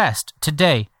have confessed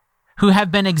today, who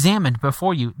have been examined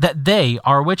before you, that they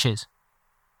are witches.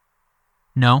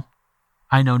 No,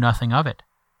 I know nothing of it.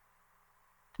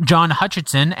 John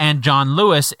Hutchinson and John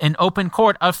Lewis in open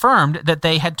court affirmed that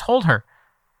they had told her.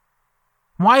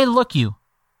 Why look you?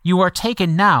 You are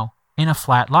taken now in a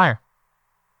flat liar.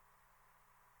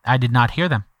 I did not hear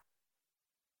them.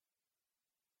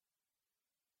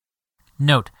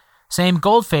 Note, same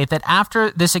Goldfaith that after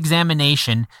this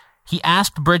examination, he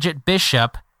asked Bridget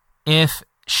Bishop if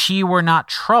she were not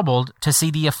troubled to see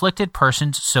the afflicted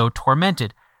persons so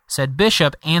tormented. Said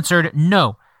Bishop answered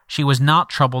no, she was not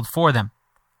troubled for them.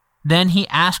 Then he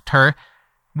asked her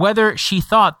whether she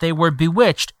thought they were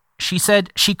bewitched. She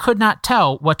said she could not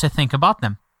tell what to think about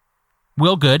them.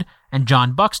 Will Good and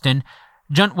John Buxton,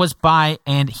 Junt was by,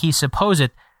 and he supposed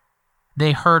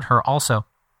they heard her also.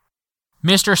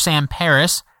 Mr. Sam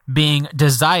Paris, being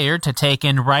desired to take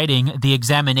in writing the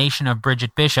examination of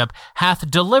Bridget Bishop, hath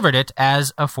delivered it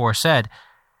as aforesaid.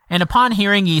 And upon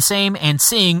hearing ye same and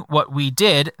seeing what we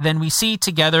did, then we see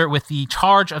together with the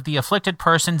charge of the afflicted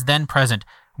persons then present,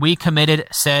 we committed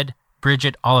said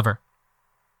Bridget Oliver.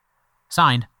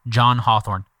 Signed, John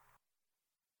Hawthorne.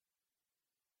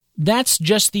 That's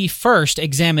just the first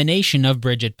examination of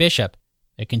Bridget Bishop.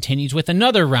 It continues with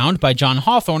another round by John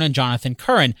Hawthorne and Jonathan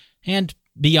Curran, and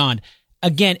beyond.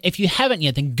 Again, if you haven't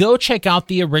yet, then go check out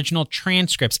the original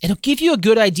transcripts. It'll give you a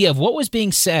good idea of what was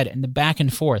being said and the back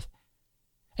and forth.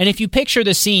 And if you picture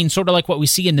the scene sort of like what we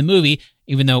see in the movie,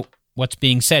 even though what's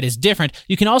being said is different,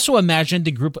 you can also imagine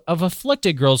the group of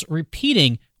afflicted girls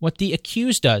repeating what the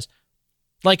accused does.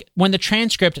 Like when the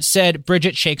transcript said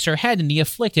Bridget shakes her head and the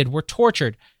afflicted were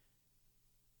tortured.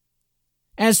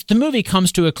 As the movie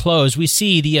comes to a close, we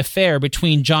see the affair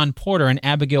between John Porter and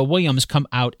Abigail Williams come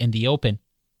out in the open.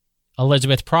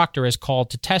 Elizabeth Proctor is called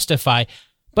to testify,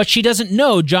 but she doesn't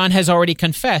know John has already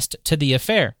confessed to the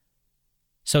affair.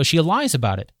 So she lies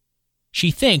about it. She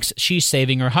thinks she's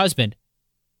saving her husband.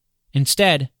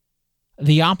 Instead,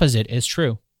 the opposite is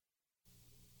true.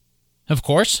 Of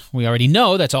course, we already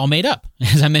know that's all made up.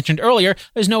 As I mentioned earlier,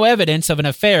 there's no evidence of an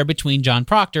affair between John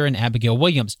Proctor and Abigail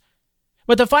Williams.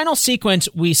 But the final sequence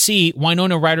we see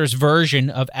Winona Ryder's version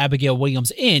of Abigail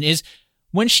Williams in is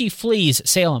when she flees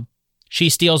Salem. She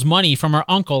steals money from her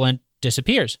uncle and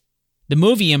disappears. The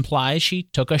movie implies she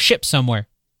took a ship somewhere.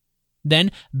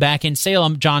 Then, back in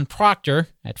Salem, John Proctor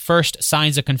at first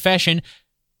signs a confession,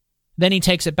 then he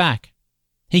takes it back.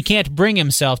 He can't bring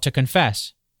himself to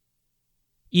confess,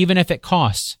 even if it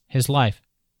costs his life.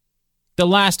 The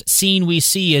last scene we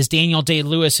see is Daniel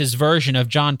Day-Lewis's version of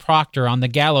John Proctor on the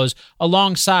gallows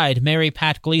alongside Mary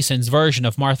Pat Gleason's version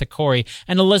of Martha Corey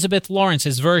and Elizabeth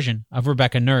Lawrence's version of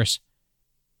Rebecca Nurse.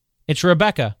 It's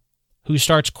Rebecca who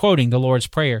starts quoting the Lord's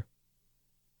Prayer.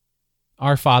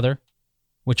 Our Father,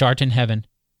 which art in heaven,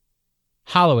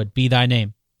 hallowed be thy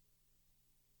name.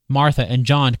 Martha and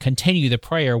John continue the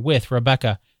prayer with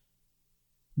Rebecca.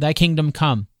 Thy kingdom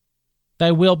come,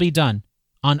 thy will be done,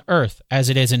 on earth as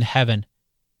it is in heaven.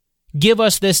 Give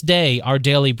us this day our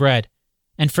daily bread,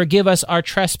 and forgive us our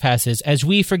trespasses as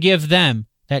we forgive them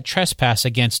that trespass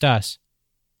against us.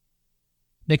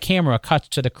 The camera cuts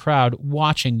to the crowd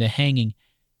watching the hanging.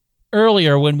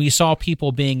 Earlier, when we saw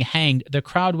people being hanged, the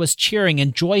crowd was cheering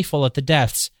and joyful at the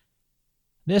deaths.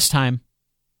 This time,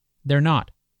 they're not.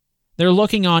 They're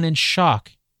looking on in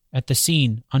shock at the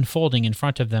scene unfolding in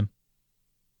front of them.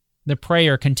 The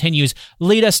prayer continues,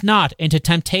 lead us not into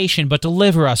temptation, but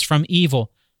deliver us from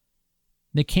evil.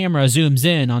 The camera zooms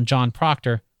in on John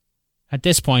Proctor. At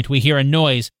this point, we hear a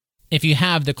noise. If you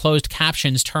have the closed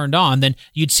captions turned on, then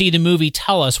you'd see the movie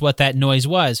tell us what that noise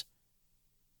was.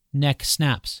 Neck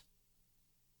snaps.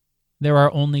 There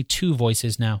are only two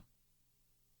voices now.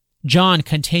 John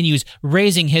continues,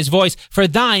 raising his voice, for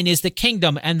thine is the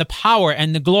kingdom and the power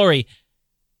and the glory.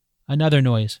 Another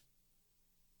noise.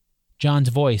 John's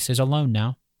voice is alone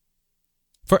now.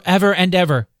 Forever and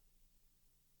ever.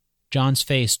 John's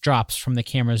face drops from the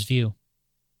camera's view.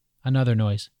 Another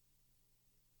noise.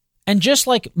 And just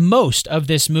like most of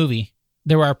this movie,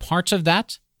 there are parts of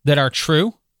that are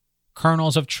true,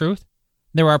 kernels of truth.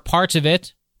 There are parts of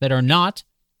it that are not,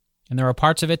 and there are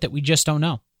parts of it that we just don't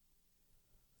know.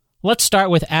 Let's start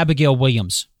with Abigail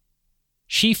Williams.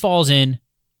 She falls in,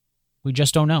 we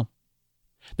just don't know.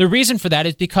 The reason for that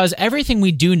is because everything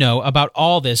we do know about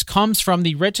all this comes from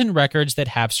the written records that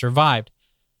have survived.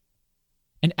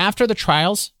 And after the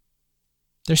trials,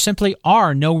 there simply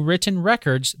are no written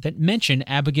records that mention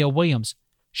Abigail Williams.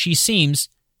 She seems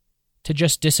to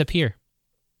just disappear.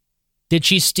 Did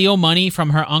she steal money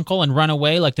from her uncle and run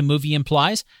away like the movie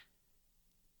implies?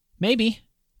 Maybe.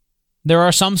 There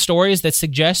are some stories that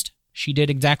suggest she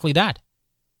did exactly that.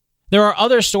 There are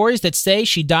other stories that say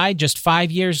she died just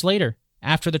 5 years later,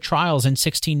 after the trials in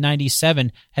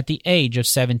 1697 at the age of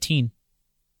 17.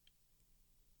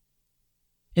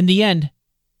 In the end,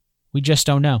 we just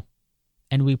don't know,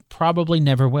 and we probably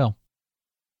never will.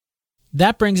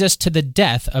 That brings us to the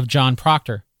death of John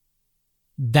Proctor.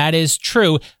 That is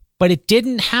true, but it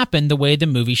didn't happen the way the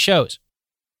movie shows.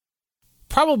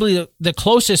 Probably the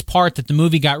closest part that the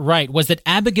movie got right was that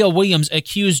Abigail Williams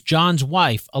accused John's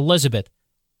wife, Elizabeth.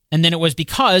 And then it was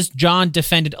because John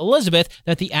defended Elizabeth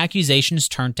that the accusations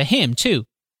turned to him, too.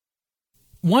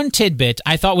 One tidbit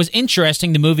I thought was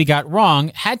interesting the movie got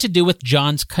wrong had to do with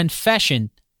John's confession.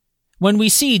 When we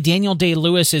see Daniel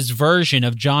Day-Lewis's version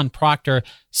of John Proctor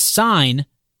sign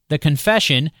the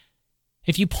confession,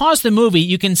 if you pause the movie,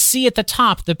 you can see at the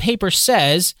top the paper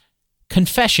says,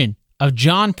 Confession of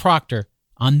John Proctor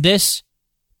on this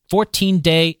 14th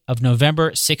day of November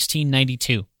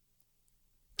 1692.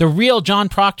 The real John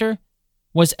Proctor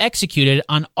was executed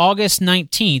on August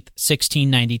 19th,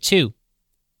 1692.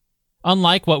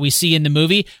 Unlike what we see in the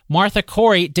movie, Martha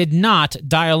Corey did not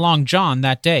die along John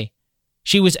that day.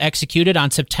 She was executed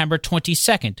on September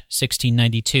 22nd,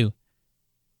 1692.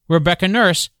 Rebecca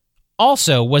Nurse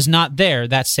also was not there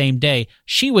that same day.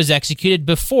 She was executed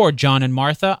before John and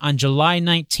Martha on July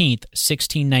 19th,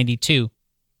 1692.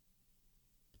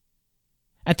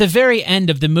 At the very end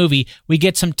of the movie, we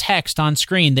get some text on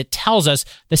screen that tells us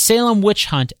the Salem witch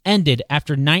hunt ended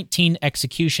after 19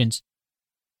 executions.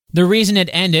 The reason it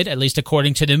ended, at least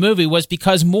according to the movie, was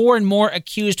because more and more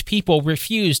accused people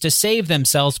refused to save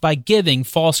themselves by giving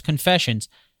false confessions,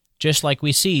 just like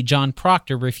we see John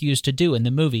Proctor refused to do in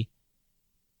the movie.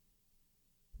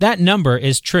 That number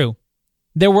is true.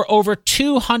 There were over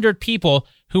 200 people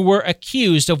who were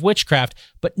accused of witchcraft,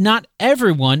 but not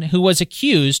everyone who was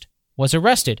accused was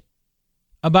arrested.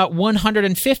 About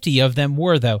 150 of them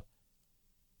were, though.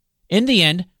 In the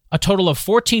end, a total of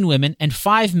 14 women and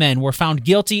 5 men were found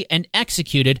guilty and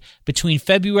executed between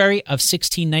February of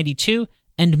 1692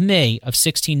 and May of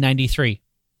 1693.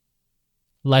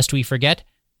 Lest we forget,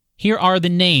 here are the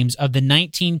names of the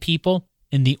 19 people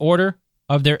in the order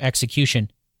of their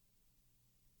execution.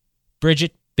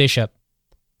 Bridget Bishop,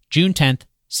 June 10th,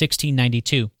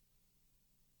 1692.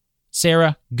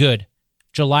 Sarah Good,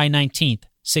 July 19th,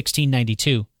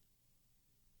 1692.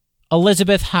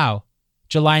 Elizabeth Howe,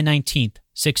 July 19th,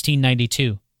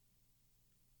 1692.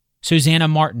 Susanna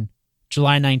Martin,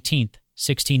 July 19th,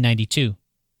 1692.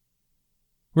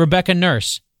 Rebecca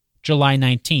Nurse, July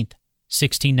 19th,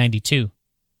 1692.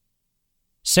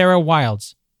 Sarah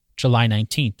Wilds, July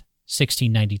 19th,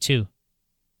 1692.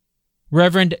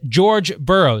 Reverend George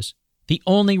Burroughs, the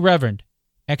only Reverend,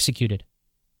 executed.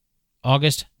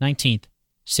 August 19th,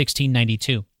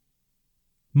 1692.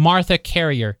 Martha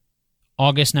Carrier,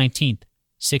 August 19th,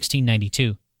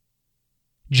 1692.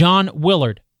 John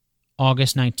Willard,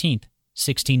 August 19th,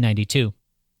 1692.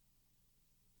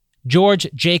 George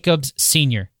Jacobs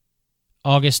Sr.,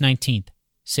 August 19th,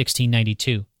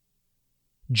 1692.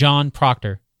 John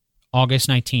Proctor, August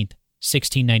 19th,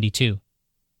 1692.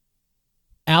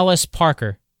 Alice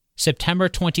Parker, September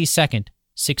 22nd,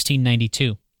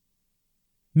 1692.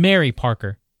 Mary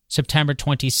Parker, September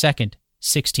 22nd,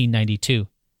 1692.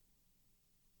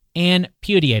 Anne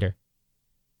Pudeator,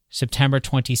 September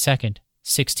 22nd,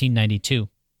 1692.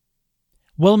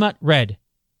 Wilmot Redd,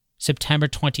 September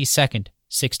 22nd,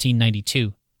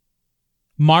 1692.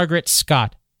 Margaret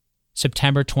Scott,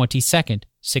 September 22nd,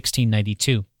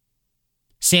 1692.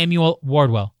 Samuel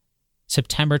Wardwell,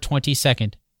 September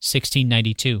 22nd,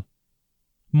 1692.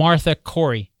 Martha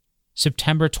Corey,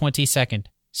 September 22nd,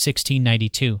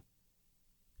 1692.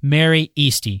 Mary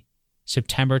Easty,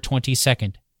 September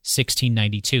 22nd,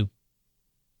 1692.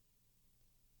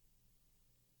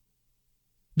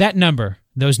 That number,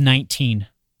 those 19,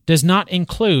 does not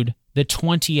include the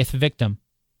 20th victim.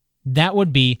 That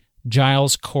would be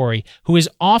Giles Corey, who is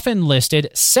often listed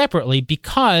separately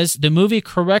because the movie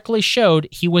correctly showed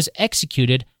he was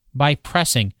executed by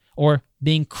pressing, or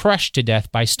being crushed to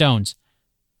death by stones.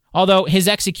 Although his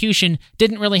execution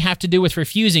didn't really have to do with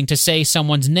refusing to say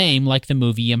someone's name like the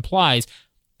movie implies.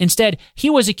 Instead, he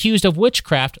was accused of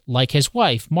witchcraft like his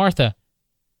wife, Martha.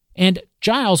 And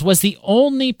Giles was the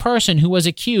only person who was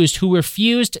accused who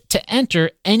refused to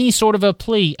enter any sort of a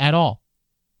plea at all.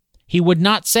 He would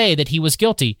not say that he was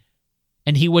guilty,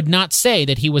 and he would not say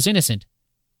that he was innocent.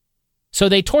 So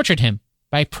they tortured him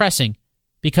by pressing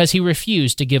because he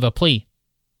refused to give a plea.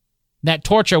 That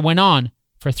torture went on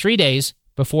for 3 days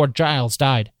before Giles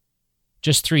died,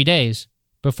 just 3 days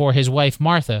before his wife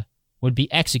Martha would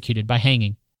be executed by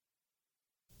hanging.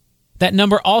 That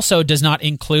number also does not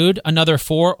include another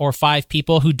 4 or 5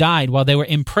 people who died while they were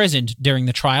imprisoned during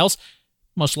the trials,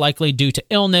 most likely due to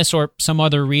illness or some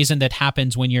other reason that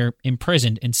happens when you're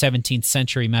imprisoned in 17th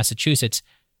century Massachusetts.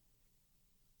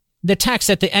 The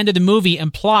text at the end of the movie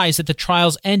implies that the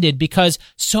trials ended because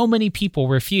so many people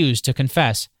refused to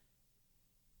confess.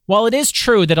 While it is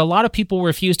true that a lot of people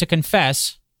refused to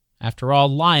confess, after all,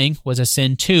 lying was a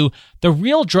sin too, the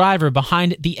real driver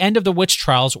behind the end of the witch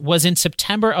trials was in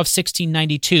September of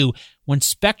 1692, when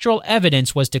spectral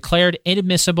evidence was declared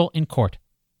inadmissible in court.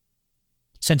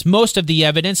 Since most of the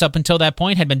evidence up until that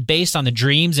point had been based on the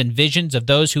dreams and visions of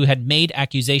those who had made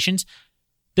accusations,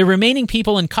 the remaining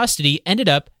people in custody ended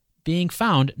up being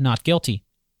found not guilty.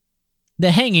 The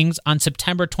hangings on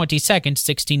September 22nd,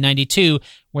 1692,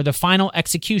 were the final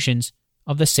executions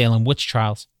of the Salem witch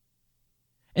trials.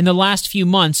 In the last few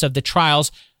months of the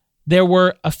trials, there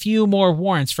were a few more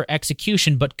warrants for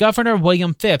execution, but Governor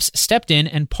William Phipps stepped in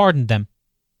and pardoned them.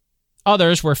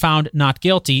 Others were found not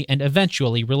guilty and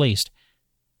eventually released.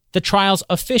 The trials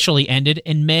officially ended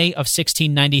in May of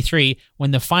 1693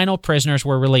 when the final prisoners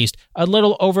were released, a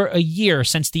little over a year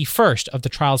since the first of the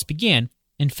trials began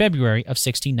in February of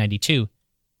 1692.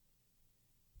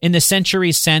 In the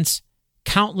centuries since,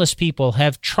 countless people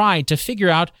have tried to figure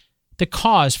out the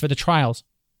cause for the trials.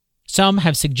 Some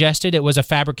have suggested it was a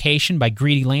fabrication by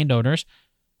greedy landowners.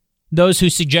 Those who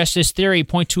suggest this theory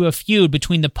point to a feud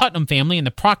between the Putnam family and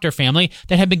the Proctor family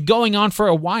that had been going on for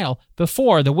a while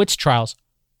before the witch trials.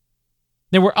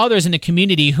 There were others in the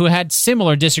community who had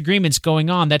similar disagreements going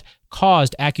on that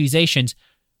caused accusations.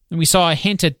 And we saw a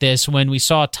hint at this when we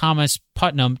saw Thomas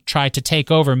Putnam try to take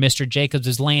over Mr.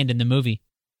 Jacobs' land in the movie.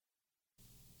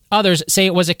 Others say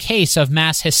it was a case of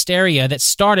mass hysteria that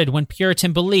started when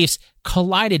Puritan beliefs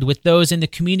collided with those in the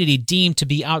community deemed to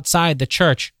be outside the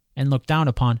church and looked down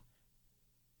upon.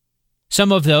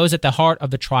 Some of those at the heart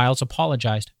of the trials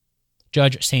apologized.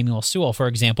 Judge Samuel Sewall, for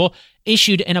example,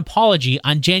 issued an apology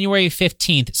on January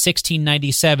 15,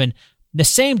 1697, the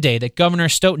same day that Governor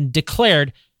Stoughton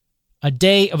declared a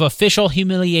day of official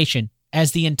humiliation,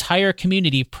 as the entire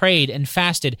community prayed and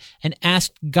fasted and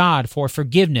asked God for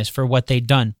forgiveness for what they'd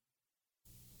done.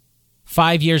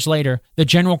 5 years later, the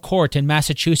General Court in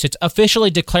Massachusetts officially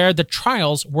declared the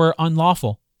trials were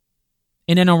unlawful.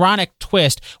 In an ironic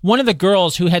twist, one of the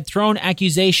girls who had thrown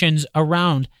accusations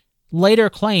around later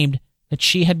claimed that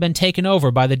she had been taken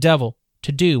over by the devil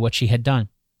to do what she had done.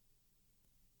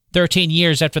 13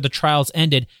 years after the trials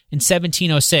ended, in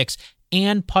 1706,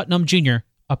 Ann Putnam Jr.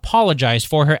 apologized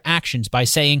for her actions by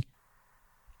saying,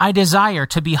 "I desire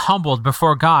to be humbled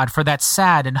before God for that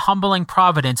sad and humbling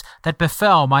providence that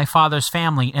befell my father's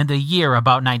family in the year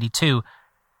about 92,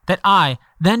 that I,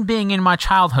 then being in my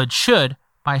childhood, should,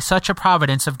 by such a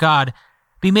providence of God,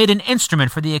 be made an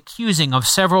instrument for the accusing of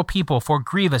several people for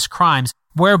grievous crimes,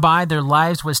 whereby their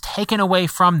lives was taken away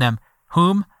from them,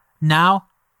 whom, now,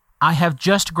 I have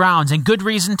just grounds and good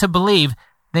reason to believe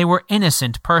they were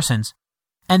innocent persons,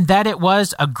 and that it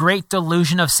was a great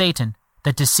delusion of Satan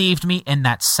that deceived me in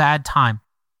that sad time."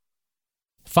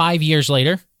 5 years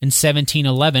later, in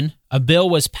 1711, a bill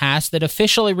was passed that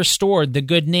officially restored the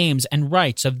good names and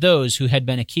rights of those who had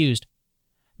been accused.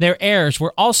 Their heirs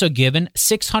were also given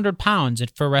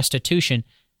 £600 for restitution.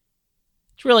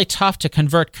 It's really tough to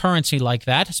convert currency like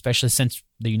that, especially since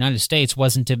the United States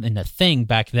wasn't even a thing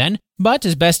back then. But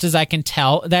as best as I can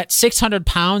tell, that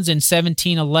 £600 in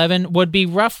 1711 would be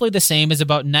roughly the same as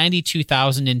about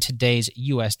 $92,000 in today's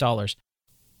US dollars.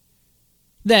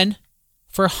 Then,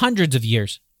 for hundreds of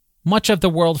years, much of the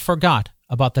world forgot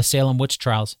about the Salem witch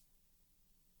trials.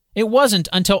 It wasn't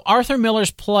until Arthur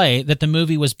Miller's play that the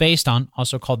movie was based on,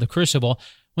 also called The Crucible,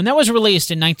 when that was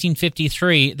released in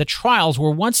 1953, the trials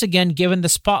were once again given the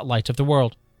spotlight of the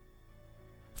world.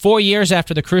 4 years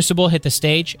after The Crucible hit the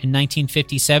stage in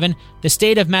 1957, the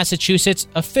state of Massachusetts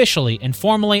officially and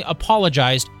formally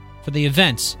apologized for the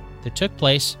events that took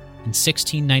place in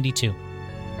 1692.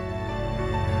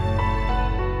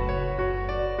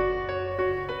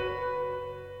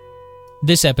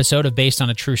 This episode of Based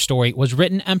on a True Story was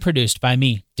written and produced by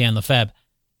me, Dan Lefebvre.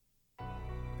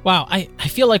 Wow, I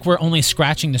feel like we're only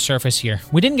scratching the surface here.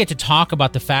 We didn't get to talk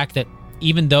about the fact that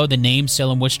even though the name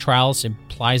Salem Witch Trials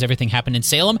implies everything happened in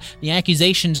Salem, the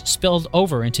accusations spilled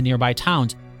over into nearby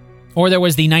towns. Or there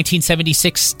was the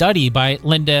 1976 study by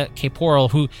Linda Caporal,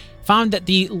 who found that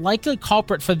the likely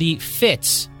culprit for the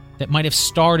fits that might have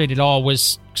started it all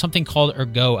was something called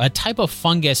ergot, a type of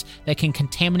fungus that can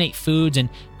contaminate foods and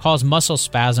cause muscle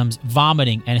spasms,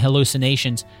 vomiting, and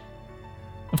hallucinations.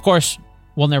 Of course,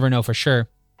 we'll never know for sure,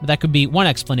 but that could be one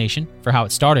explanation for how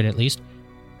it started, at least.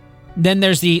 Then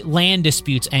there's the land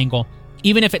disputes angle.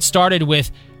 Even if it started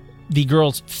with the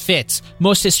girl's fits,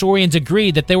 most historians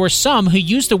agree that there were some who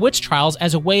used the witch trials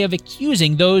as a way of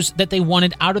accusing those that they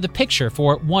wanted out of the picture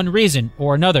for one reason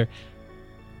or another.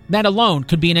 That alone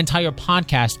could be an entire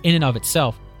podcast in and of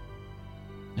itself.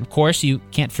 And of course, you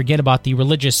can't forget about the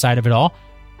religious side of it all.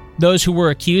 Those who were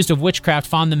accused of witchcraft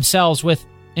found themselves with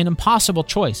an impossible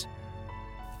choice.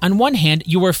 On one hand,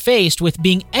 you were faced with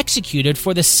being executed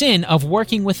for the sin of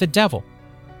working with the devil.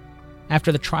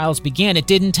 After the trials began, it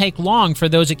didn't take long for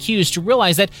those accused to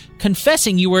realize that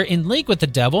confessing you were in league with the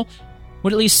devil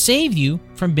would at least save you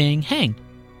from being hanged.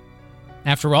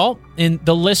 After all, in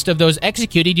the list of those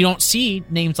executed, you don't see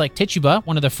names like Tituba,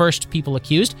 one of the first people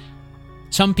accused.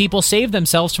 Some people saved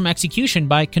themselves from execution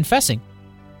by confessing.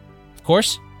 Of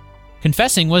course,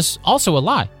 confessing was also a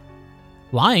lie.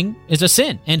 Lying is a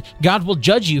sin, and God will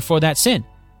judge you for that sin.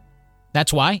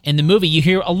 That's why, in the movie, you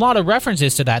hear a lot of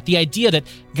references to that, the idea that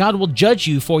God will judge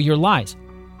you for your lies.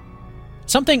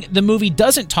 Something the movie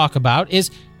doesn't talk about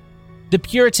is the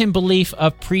Puritan belief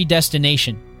of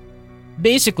predestination.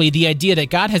 Basically, the idea that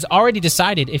God has already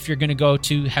decided if you're going to go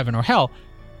to heaven or hell.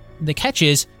 The catch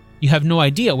is, you have no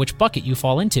idea which bucket you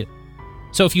fall into.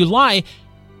 So if you lie,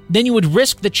 then you would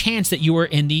risk the chance that you were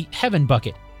in the heaven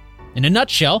bucket. In a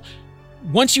nutshell,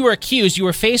 once you were accused, you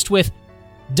were faced with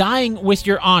dying with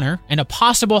your honor and a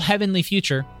possible heavenly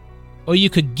future, or you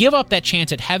could give up that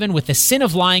chance at heaven with the sin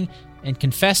of lying and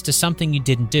confess to something you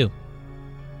didn't do.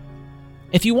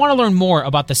 If you want to learn more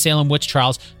about the Salem witch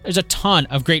trials, there's a ton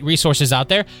of great resources out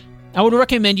there. I would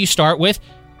recommend you start with,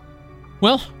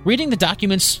 well, reading the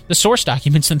documents, the source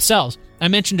documents themselves. I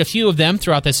mentioned a few of them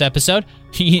throughout this episode.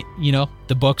 You know,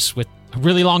 the books with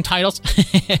really long titles,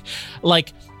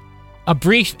 like a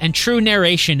brief and true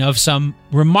narration of some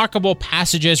remarkable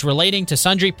passages relating to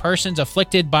sundry persons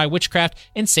afflicted by witchcraft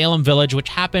in Salem Village, which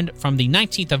happened from the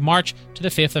 19th of March to the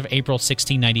 5th of April,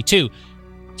 1692.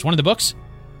 It's one of the books.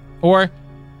 Or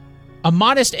a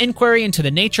modest inquiry into the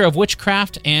nature of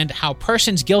witchcraft and how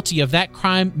persons guilty of that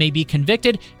crime may be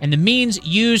convicted, and the means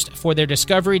used for their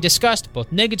discovery discussed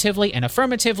both negatively and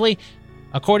affirmatively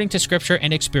according to scripture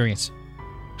and experience.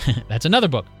 That's another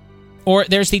book. Or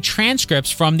there's the transcripts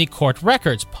from the court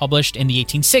records published in the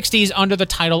 1860s under the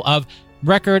title of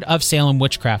Record of Salem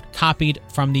Witchcraft, copied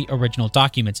from the original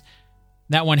documents.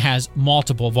 That one has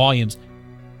multiple volumes.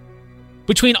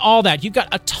 Between all that, you've got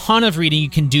a ton of reading you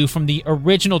can do from the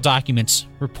original documents,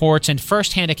 reports, and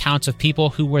first-hand accounts of people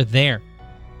who were there.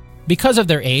 Because of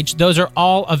their age, those are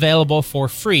all available for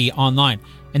free online,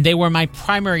 and they were my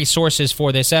primary sources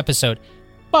for this episode.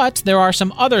 But there are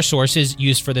some other sources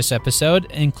used for this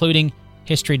episode, including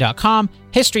History.com,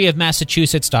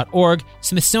 historyofmassachusetts.org,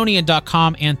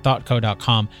 Smithsonian.com, and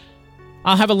ThoughtCo.com.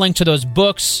 I'll have a link to those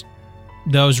books,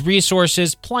 those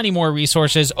resources, plenty more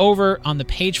resources over on the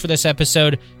page for this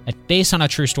episode at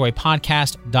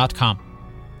basedonatruestorypodcast.com.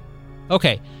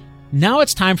 Okay, now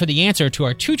it's time for the answer to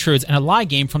our 2 truths and a lie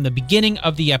game from the beginning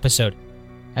of the episode.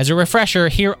 As a refresher,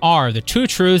 here are the 2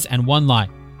 truths and 1 lie.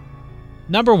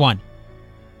 Number 1.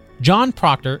 John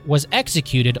Proctor was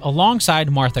executed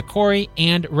alongside Martha Corey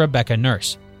and Rebecca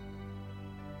Nurse.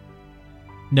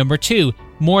 Number 2.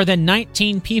 More than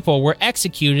 19 people were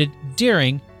executed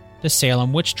during the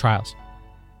Salem witch trials.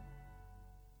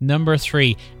 Number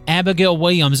 3. Abigail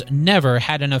Williams never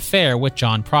had an affair with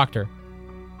John Proctor.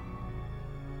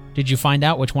 Did you find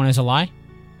out which one is a lie?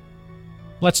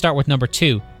 Let's start with number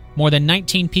 2. More than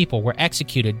 19 people were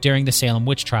executed during the Salem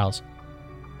witch trials.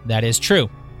 That is true.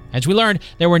 As we learned,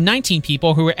 there were 19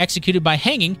 people who were executed by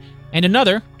hanging, and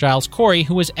another, Giles Corey,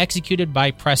 who was executed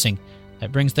by pressing.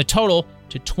 That brings the total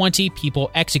to 20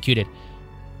 people executed.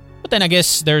 But then I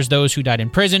guess there's those who died in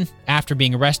prison after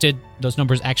being arrested. Those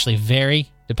numbers actually vary,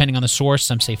 depending on the source.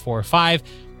 Some say 4 or 5.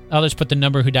 Others put the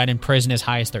number who died in prison as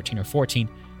high as 13 or 14.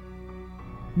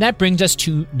 That brings us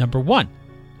to number 1.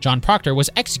 John Proctor was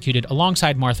executed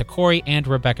alongside Martha Corey and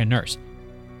Rebecca Nurse.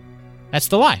 That's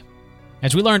the lie.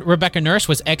 As we learned, Rebecca Nurse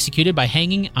was executed by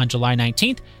hanging on July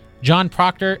 19th, John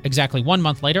Proctor exactly 1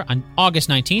 month later on August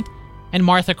 19th, and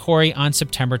Martha Corey on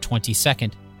September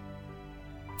 22nd.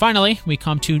 Finally, we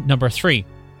come to number 3.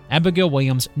 Abigail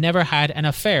Williams never had an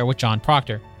affair with John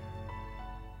Proctor.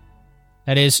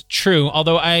 That is true,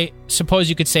 although I suppose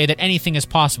you could say that anything is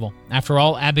possible. After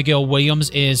all, Abigail Williams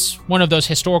is one of those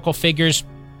historical figures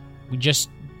we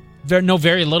just know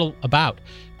very little about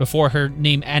before her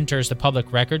name enters the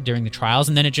public record during the trials,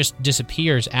 and then it just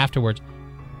disappears afterwards.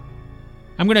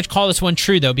 I'm going to call this one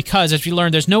true, though, because as we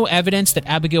learned, there's no evidence that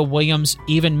Abigail Williams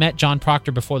even met John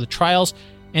Proctor before the trials,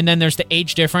 and then there's the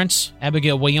age difference.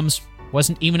 Abigail Williams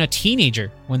wasn't even a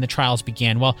teenager when the trials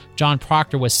began, while John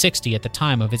Proctor was 60 at the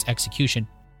time of his execution.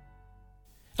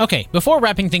 Okay, before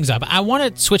wrapping things up, I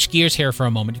want to switch gears here for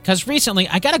a moment, because recently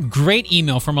I got a great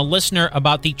email from a listener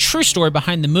about the true story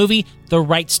behind the movie The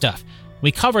Right Stuff.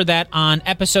 We covered that on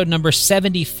episode number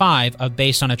 75 of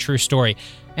Based on a True Story,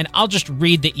 and I'll just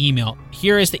read the email.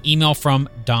 Here is the email from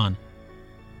Don.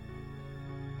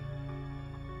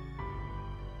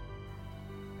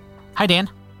 Hi, Dan.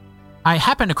 I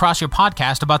happened across your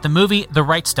podcast about the movie The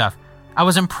Right Stuff. I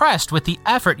was impressed with the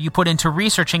effort you put into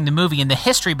researching the movie and the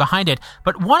history behind it,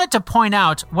 but wanted to point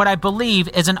out what I believe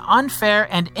is an unfair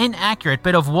and inaccurate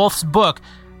bit of Wolf's book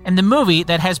and the movie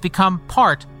that has become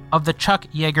part of the Chuck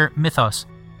Yeager mythos.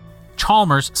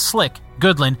 Chalmers, Slick,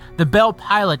 Goodland, the Bell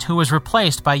pilot who was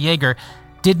replaced by Yeager,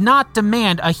 did not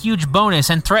demand a huge bonus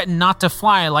and threaten not to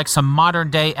fly like some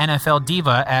modern-day NFL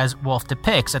diva as Wolf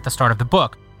depicts at the start of the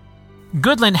book.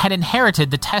 Goodland had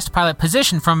inherited the test pilot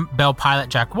position from Bell pilot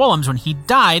Jack Wollums when he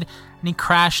died, and he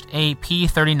crashed a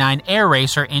P-39 Air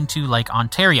Racer into Lake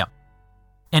Ontario.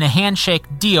 In a handshake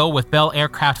deal with Bell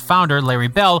Aircraft founder Larry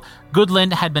Bell,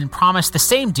 Goodland had been promised the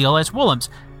same deal as Wollums,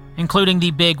 including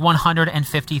the big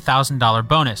 $150,000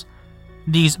 bonus.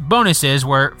 These bonuses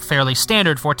were fairly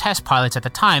standard for test pilots at the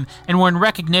time and were in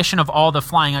recognition of all the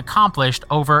flying accomplished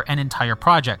over an entire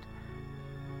project.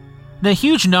 The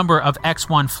huge number of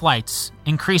X-1 flights,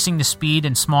 increasing the speed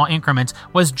in small increments,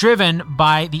 was driven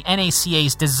by the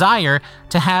NACA's desire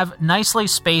to have nicely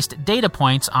spaced data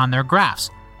points on their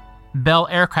graphs. Bell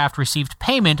Aircraft received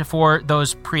payment for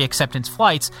those pre-acceptance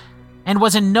flights and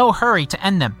was in no hurry to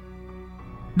end them.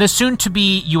 The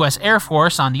soon-to-be U.S. Air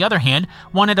Force, on the other hand,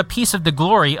 wanted a piece of the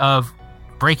glory of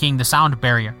breaking the sound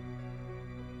barrier.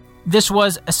 This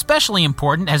was especially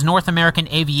important as North American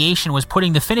aviation was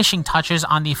putting the finishing touches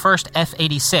on the first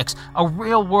F-86, a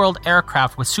real-world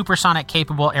aircraft with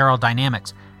supersonic-capable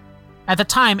aerodynamics. At the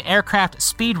time, aircraft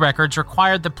speed records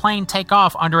required the plane take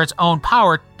off under its own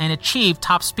power and achieve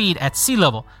top speed at sea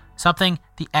level, something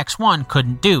the X-1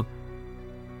 couldn't do.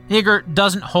 Yeager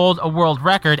doesn't hold a world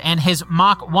record, and his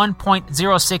Mach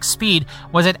 1.06 speed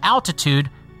was at altitude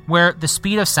where the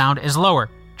speed of sound is lower,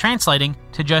 translating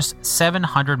to just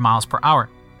 700 miles per hour.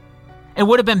 It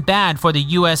would have been bad for the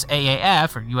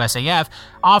USAF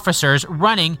officers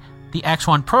running the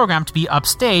X-1 program to be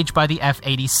upstaged by the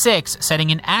F-86,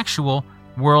 setting an actual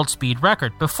world speed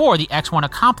record before the X-1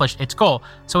 accomplished its goal,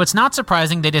 so it's not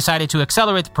surprising they decided to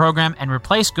accelerate the program and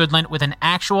replace Goodland with an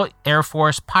actual Air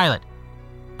Force pilot.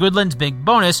 Goodland's big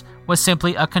bonus was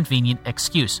simply a convenient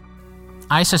excuse.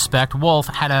 I suspect Wolf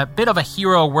had a bit of a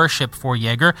hero worship for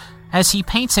Yeager, as he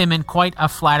paints him in quite a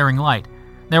flattering light.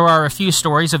 There are a few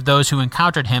stories of those who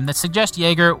encountered him that suggest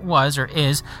Yeager was, or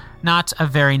is, not a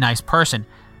very nice person.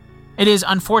 It is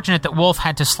unfortunate that Wolf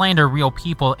had to slander real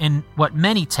people in what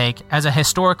many take as a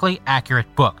historically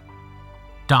accurate book.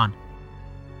 Don.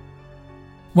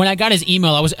 When I got his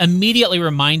email, I was immediately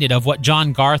reminded of what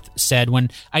John Garth said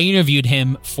when I interviewed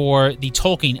him for the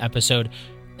Tolkien episode.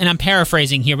 And I'm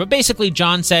paraphrasing here, but basically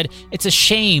John said it's a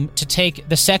shame to take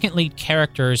the second lead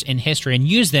characters in history and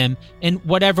use them in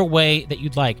whatever way that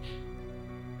you'd like.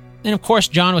 And of course,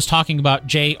 John was talking about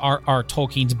J.R.R.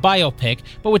 Tolkien's biopic,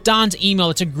 but with Don's email,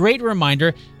 it's a great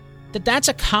reminder that that's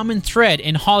a common thread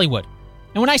in Hollywood.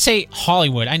 And when I say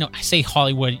Hollywood, I know I say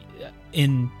Hollywood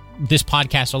in this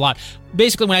podcast a lot.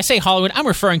 Basically, when I say Hollywood, I'm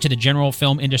referring to the general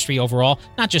film industry overall,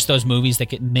 not just those movies that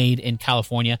get made in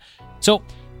California. So,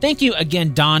 thank you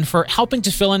again, Don, for helping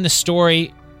to fill in the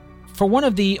story for one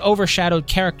of the overshadowed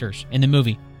characters in the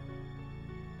movie.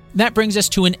 That brings us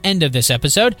to an end of this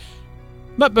episode.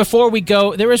 But before we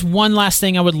go, there is one last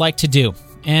thing I would like to do.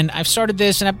 And I've started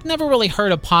this, and I've never really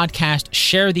heard a podcast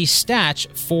share these stats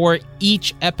for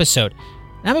each episode.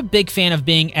 And I'm a big fan of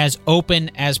being as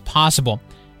open as possible.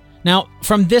 Now,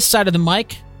 from this side of the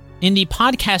mic, in the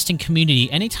podcasting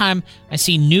community, anytime I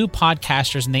see new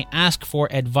podcasters and they ask for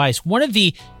advice, one of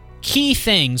the key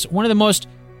things, one of the most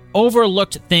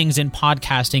overlooked things in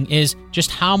podcasting is just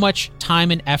how much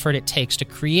time and effort it takes to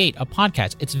create a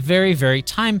podcast. It's very, very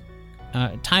time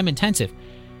intensive.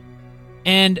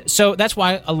 And so that's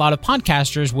why a lot of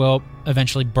podcasters will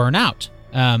eventually burn out.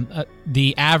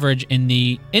 The average in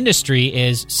the industry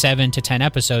is 7 to 10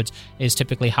 episodes is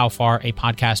typically how far a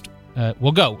podcast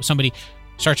will go. Somebody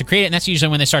starts to create it, and that's usually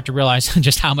when they start to realize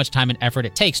just how much time and effort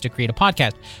it takes to create a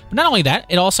podcast. But not only that,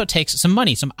 it also takes some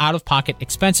money, some out-of-pocket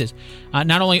expenses,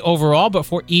 not only overall, but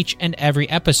for each and every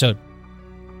episode.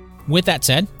 With that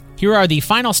said, here are the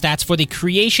final stats for the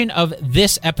creation of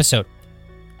this episode.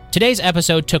 Today's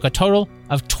episode took a total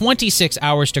of 26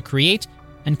 hours to create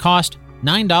and cost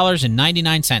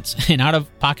 $9.99 in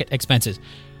out-of-pocket expenses.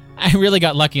 I really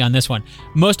got lucky on this one.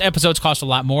 Most episodes cost a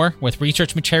lot more with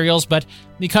research materials, but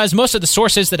because most of the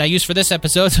sources that I use for this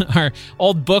episode are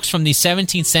old books from the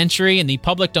 17th century in the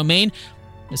public domain,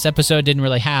 this episode didn't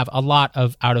really have a lot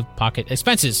of out-of-pocket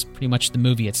expenses, pretty much the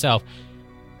movie itself.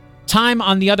 Time,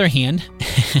 on the other hand,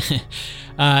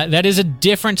 that is a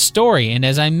different story, and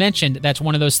as I mentioned, that's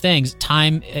one of those things.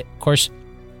 Time, of course,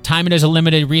 time is a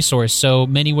limited resource, so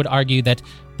many would argue that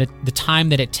the time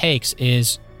that it takes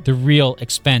is the real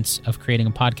expense of creating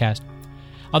a podcast.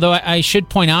 Although I should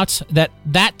point out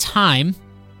that time,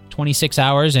 26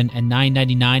 hours and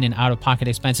 $9.99 in out-of-pocket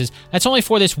expenses, that's only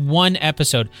for this one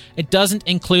episode. It doesn't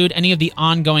include any of the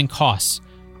ongoing costs.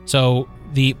 So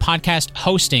the podcast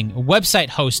hosting, website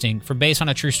hosting for Based on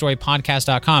a True Story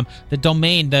podcast.com, the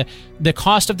domain, the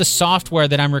cost of the software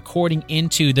that I'm recording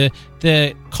into,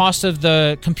 the cost of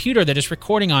the computer that it's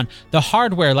recording on, the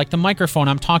hardware like the microphone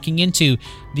I'm talking into,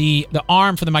 the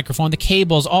arm for the microphone, the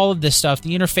cables, all of this stuff,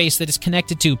 the interface that it's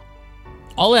connected to.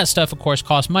 All that stuff, of course,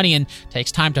 costs money and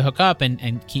takes time to hook up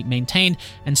and keep maintained.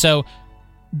 And so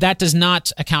that does not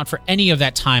account for any of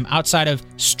that time outside of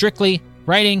strictly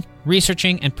writing,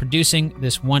 researching, and producing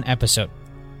this one episode.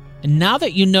 And now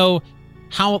that you know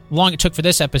how long it took for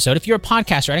this episode, if you're a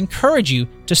podcaster, I'd encourage you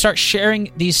to start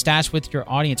sharing these stats with your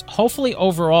audience. Hopefully,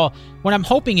 overall, what I'm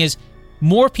hoping is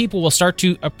more people will start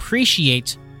to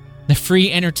appreciate the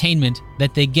free entertainment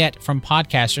that they get from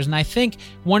podcasters. And I think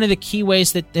one of the key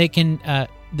ways that they can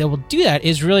that will do that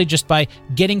is really just by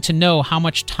getting to know how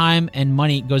much time and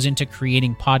money goes into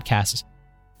creating podcasts.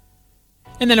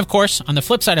 And then, of course, on the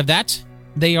flip side of that,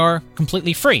 they are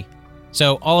completely free.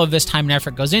 So all of this time and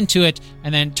effort goes into it,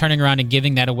 and then turning around and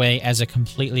giving that away as a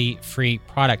completely free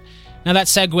product. Now that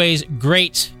segues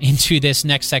great into this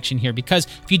next section here, because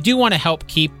if you do want to help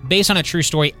keep Based on a True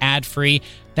Story ad-free,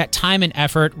 that time and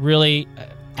effort really,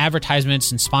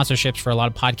 advertisements and sponsorships for a lot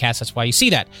of podcasts, that's why you see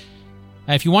that.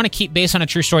 If you want to keep Based on a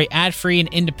True Story ad-free and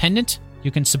independent,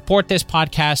 you can support this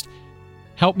podcast,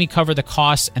 help me cover the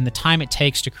costs and the time it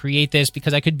takes to create this,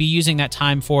 because I could be using that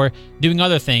time for doing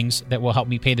other things that will help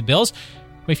me pay the bills.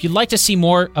 But if you'd like to see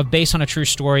more of Based on a True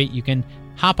Story, you can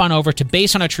hop on over to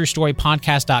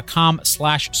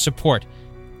basedonatruestorypodcast.com/support.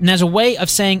 And as a way of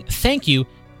saying thank you,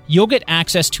 you'll get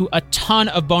access to a ton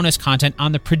of bonus content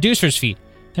on the producer's feed.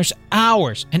 There's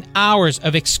hours and hours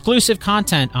of exclusive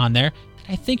content on there that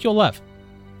I think you'll love.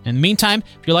 In the meantime,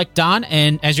 if you're like Don,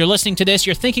 and as you're listening to this,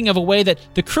 you're thinking of a way that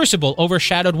the Crucible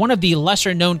overshadowed one of the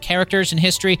lesser-known characters in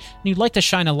history, and you'd like to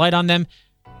shine a light on them,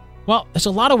 well, there's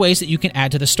a lot of ways that you can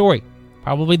add to the story.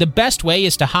 Probably the best way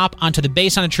is to hop onto the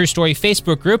Based on a True Story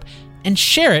Facebook group and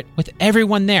share it with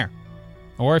everyone there.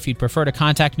 Or if you'd prefer to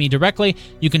contact me directly,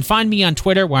 you can find me on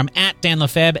Twitter, where I'm at Dan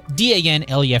Lefebvre,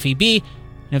 DanLefeb.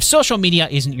 And if social media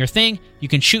isn't your thing, you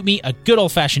can shoot me a good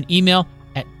old-fashioned email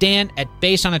at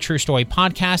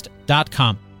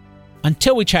dan@basedonatruestorypodcast.com.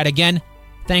 Until we chat again,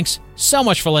 thanks so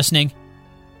much for listening,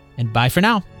 and bye for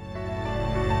now.